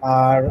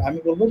 আর আমি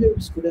বলবো যে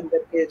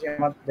স্টুডেন্টদেরকে, যে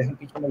আমার দেখেন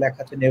পিছনে লেখা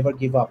আছে নেভার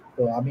গিভ আপ,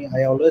 তো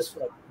I always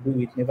do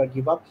it, never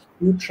give up,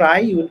 you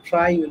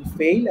will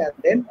fail and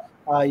then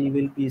you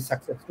will be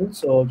successful.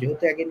 So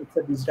যেহেতু again it's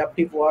a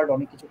disruptive world,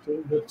 অনেক কিছু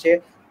চেঞ্জ হচ্ছে,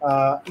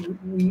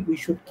 we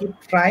should keep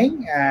trying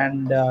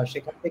and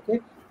সেখান থেকে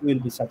we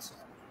will be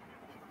successful.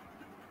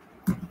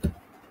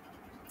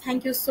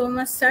 Thank you so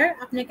much sir,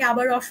 আপনাকে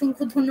আবার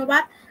অসংখ্য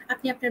ধন্যবাদ।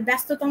 আপনি আপনার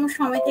ব্যস্ততম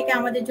সময় থেকে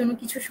আমাদের জন্য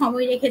কিছু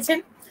সময় রেখেছেন,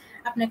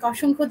 আপনাকে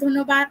অসংখ্য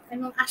ধন্যবাদ,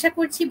 এবং আশা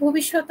করছি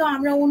ভবিষ্যতে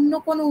আমরা অন্য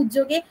কোনো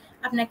উদ্যোগে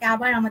আপনাকে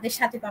আবার আমাদের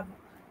সাথে পাবো।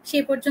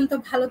 সেই পর্যন্ত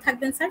ভালো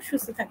থাকবেন স্যার,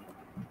 সুস্থ থাকবেন।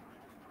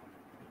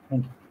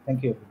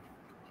 Thank you.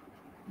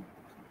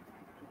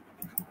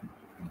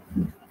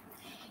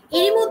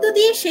 এরই মধ্য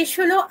দিয়ে শেষ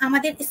হলো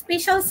আমাদের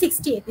স্পেশাল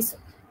 60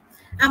 এপিসোড।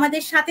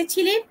 আমাদের সাথে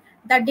ছিলেন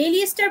দ্য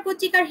ডেইলি স্টার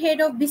পত্রিকার হেড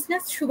অফ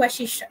বিজনেস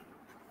শুভাশিস রয়,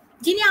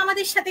 যিনি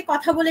আমাদের সাথে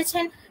কথা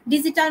বলেছেন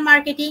ডিজিটাল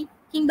মার্কেটিং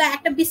কিংবা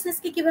একটা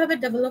বিজনেসকে কিভাবে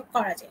ডেভেলপ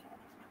করা যায়।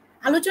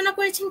 আলোচনা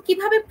করেছেন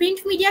কিভাবে প্রিন্ট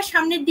মিডিয়া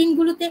সামনের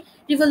দিনগুলোতে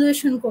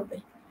রিভলিউশন করবে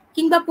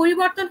কিংবা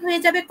পরিবর্তন হয়ে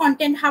যাবে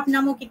কন্টেন্ট হাব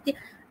নামক একটি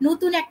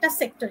নতুন একটা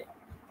সেক্টরে।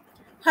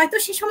 হয়তো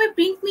সে সময়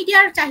প্রিন্ট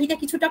মিডিয়ার চাহিদা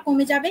কিছুটা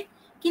কমে যাবে,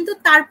 কিন্তু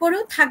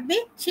তারপরেও থাকবে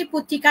সেই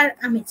পত্রিকার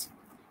আমেজ,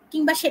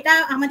 কিংবা সেটা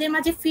আমাদের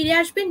মাঝে ফিরে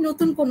আসবে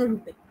নতুন কোনো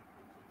রূপে।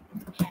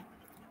 হ্যাঁ,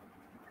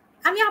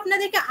 আমি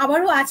আপনাদেরকে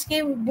আবারও আজকে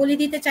বলে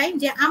দিতে চাই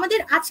যে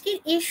আমাদের আজকের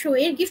এই শো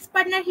এর গিফট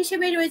পার্টনার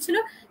হিসেবে রয়েছিল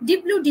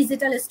ডিপ ব্লু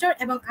ডিজিটাল স্টোর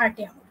এবং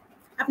আর্টে আমোরে।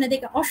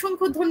 আপনাদেরকে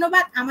অসংখ্য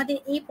ধন্যবাদ আমাদের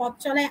এই পথ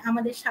চলায়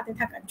আমাদের সাথে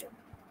থাকার জন্য।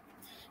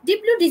 ডিপ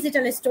ব্লু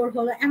ডিজিটাল স্টোর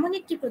হলো এমন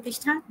একটি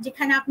প্রতিষ্ঠান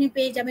যেখানে আপনি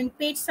পেয়ে যাবেন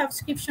paid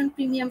subscription,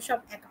 premium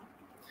shop account.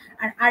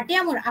 আর আর্টে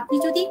আমোর, আপনি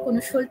যদি কোনো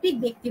শৈল্পিক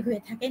ব্যক্তি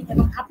হয়ে থাকেন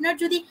এবং আপনার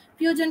যদি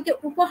প্রিয়জনকে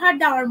উপহার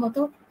দেওয়ার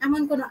মতো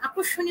এমন কোনো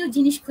আকর্ষণীয়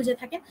জিনিস খুঁজে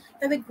থাকেন,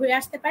 তবে ঘুরে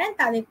আসতে পারেন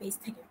তাদের পেজ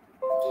থেকে।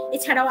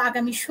 এছাড়াও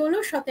আগামী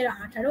 16, 17,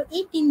 18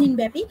 এই 3 দিন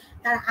ব্যাপী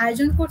তারা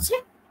আয়োজন করছে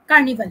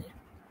কার্নিভালের,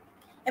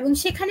 এবং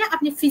সেখানে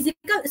আপনি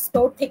ফিজিক্যাল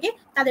স্টোর থেকে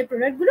তাদের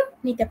প্রোডাক্টগুলো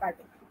নিতে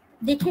পারবেন।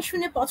 দেখে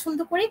শুনে পছন্দ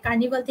করে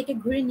কার্নিভাল থেকে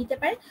ঘুরে নিতে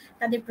পারেন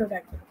তাদের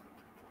প্রোডাক্টগুলো।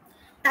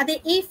 তাদের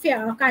এই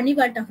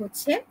কার্নিভালটা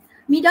হচ্ছে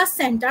মিডাস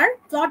সেন্টার,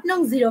 প্লট নং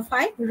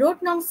 05, রোড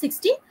নং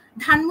 16,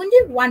 ধানমন্ডি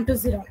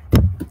 1209।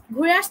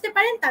 ঘুরে আসতে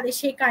পারেন তাদের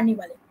সেই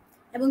কার্নিভালে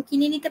এবং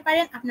কিনে নিতে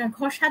পারেন আপনার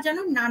ঘর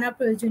সাজানোর নানা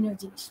প্রয়োজনীয়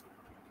জিনিস।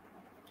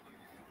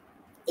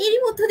 এরই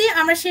মধ্য দিয়ে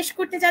আমরা শেষ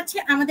করতে যাচ্ছি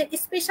আমাদের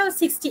স্পেশাল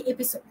 60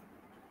 এপিসোড।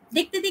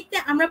 দেখতে দেখতে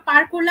আমরা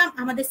পার করলাম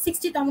আমাদের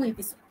 60তম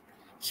এপিসোড।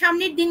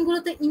 সামনের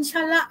দিনগুলোতে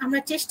ইনশাল্লাহ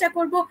আমরা চেষ্টা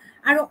করব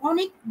আরো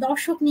অনেক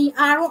দর্শক নিয়ে,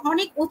 আরো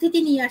অনেক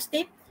অতিথি নিয়ে আসতে,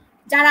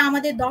 যারা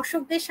আমাদের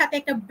দর্শকদের সাথে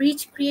একটা ব্রিজ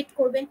ক্রিয়েট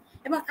করবেন,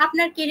 এবং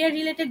আপনার কেরিয়ার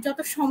রিলেটেড যত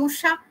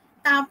সমস্যা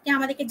তা আপনি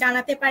আমাদেরকে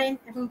জানাতে পারেন,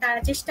 এবং তারা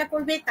চেষ্টা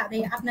করবে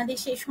আপনাদের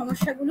সেই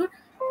সমস্যাগুলোর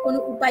কোনো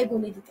উপায়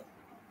বলে দিতে।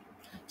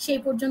 সেই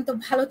পর্যন্ত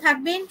ভালো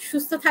থাকবেন,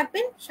 সুস্থ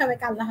থাকবেন,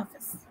 সবাইকে আল্লাহ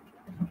হাফেজ।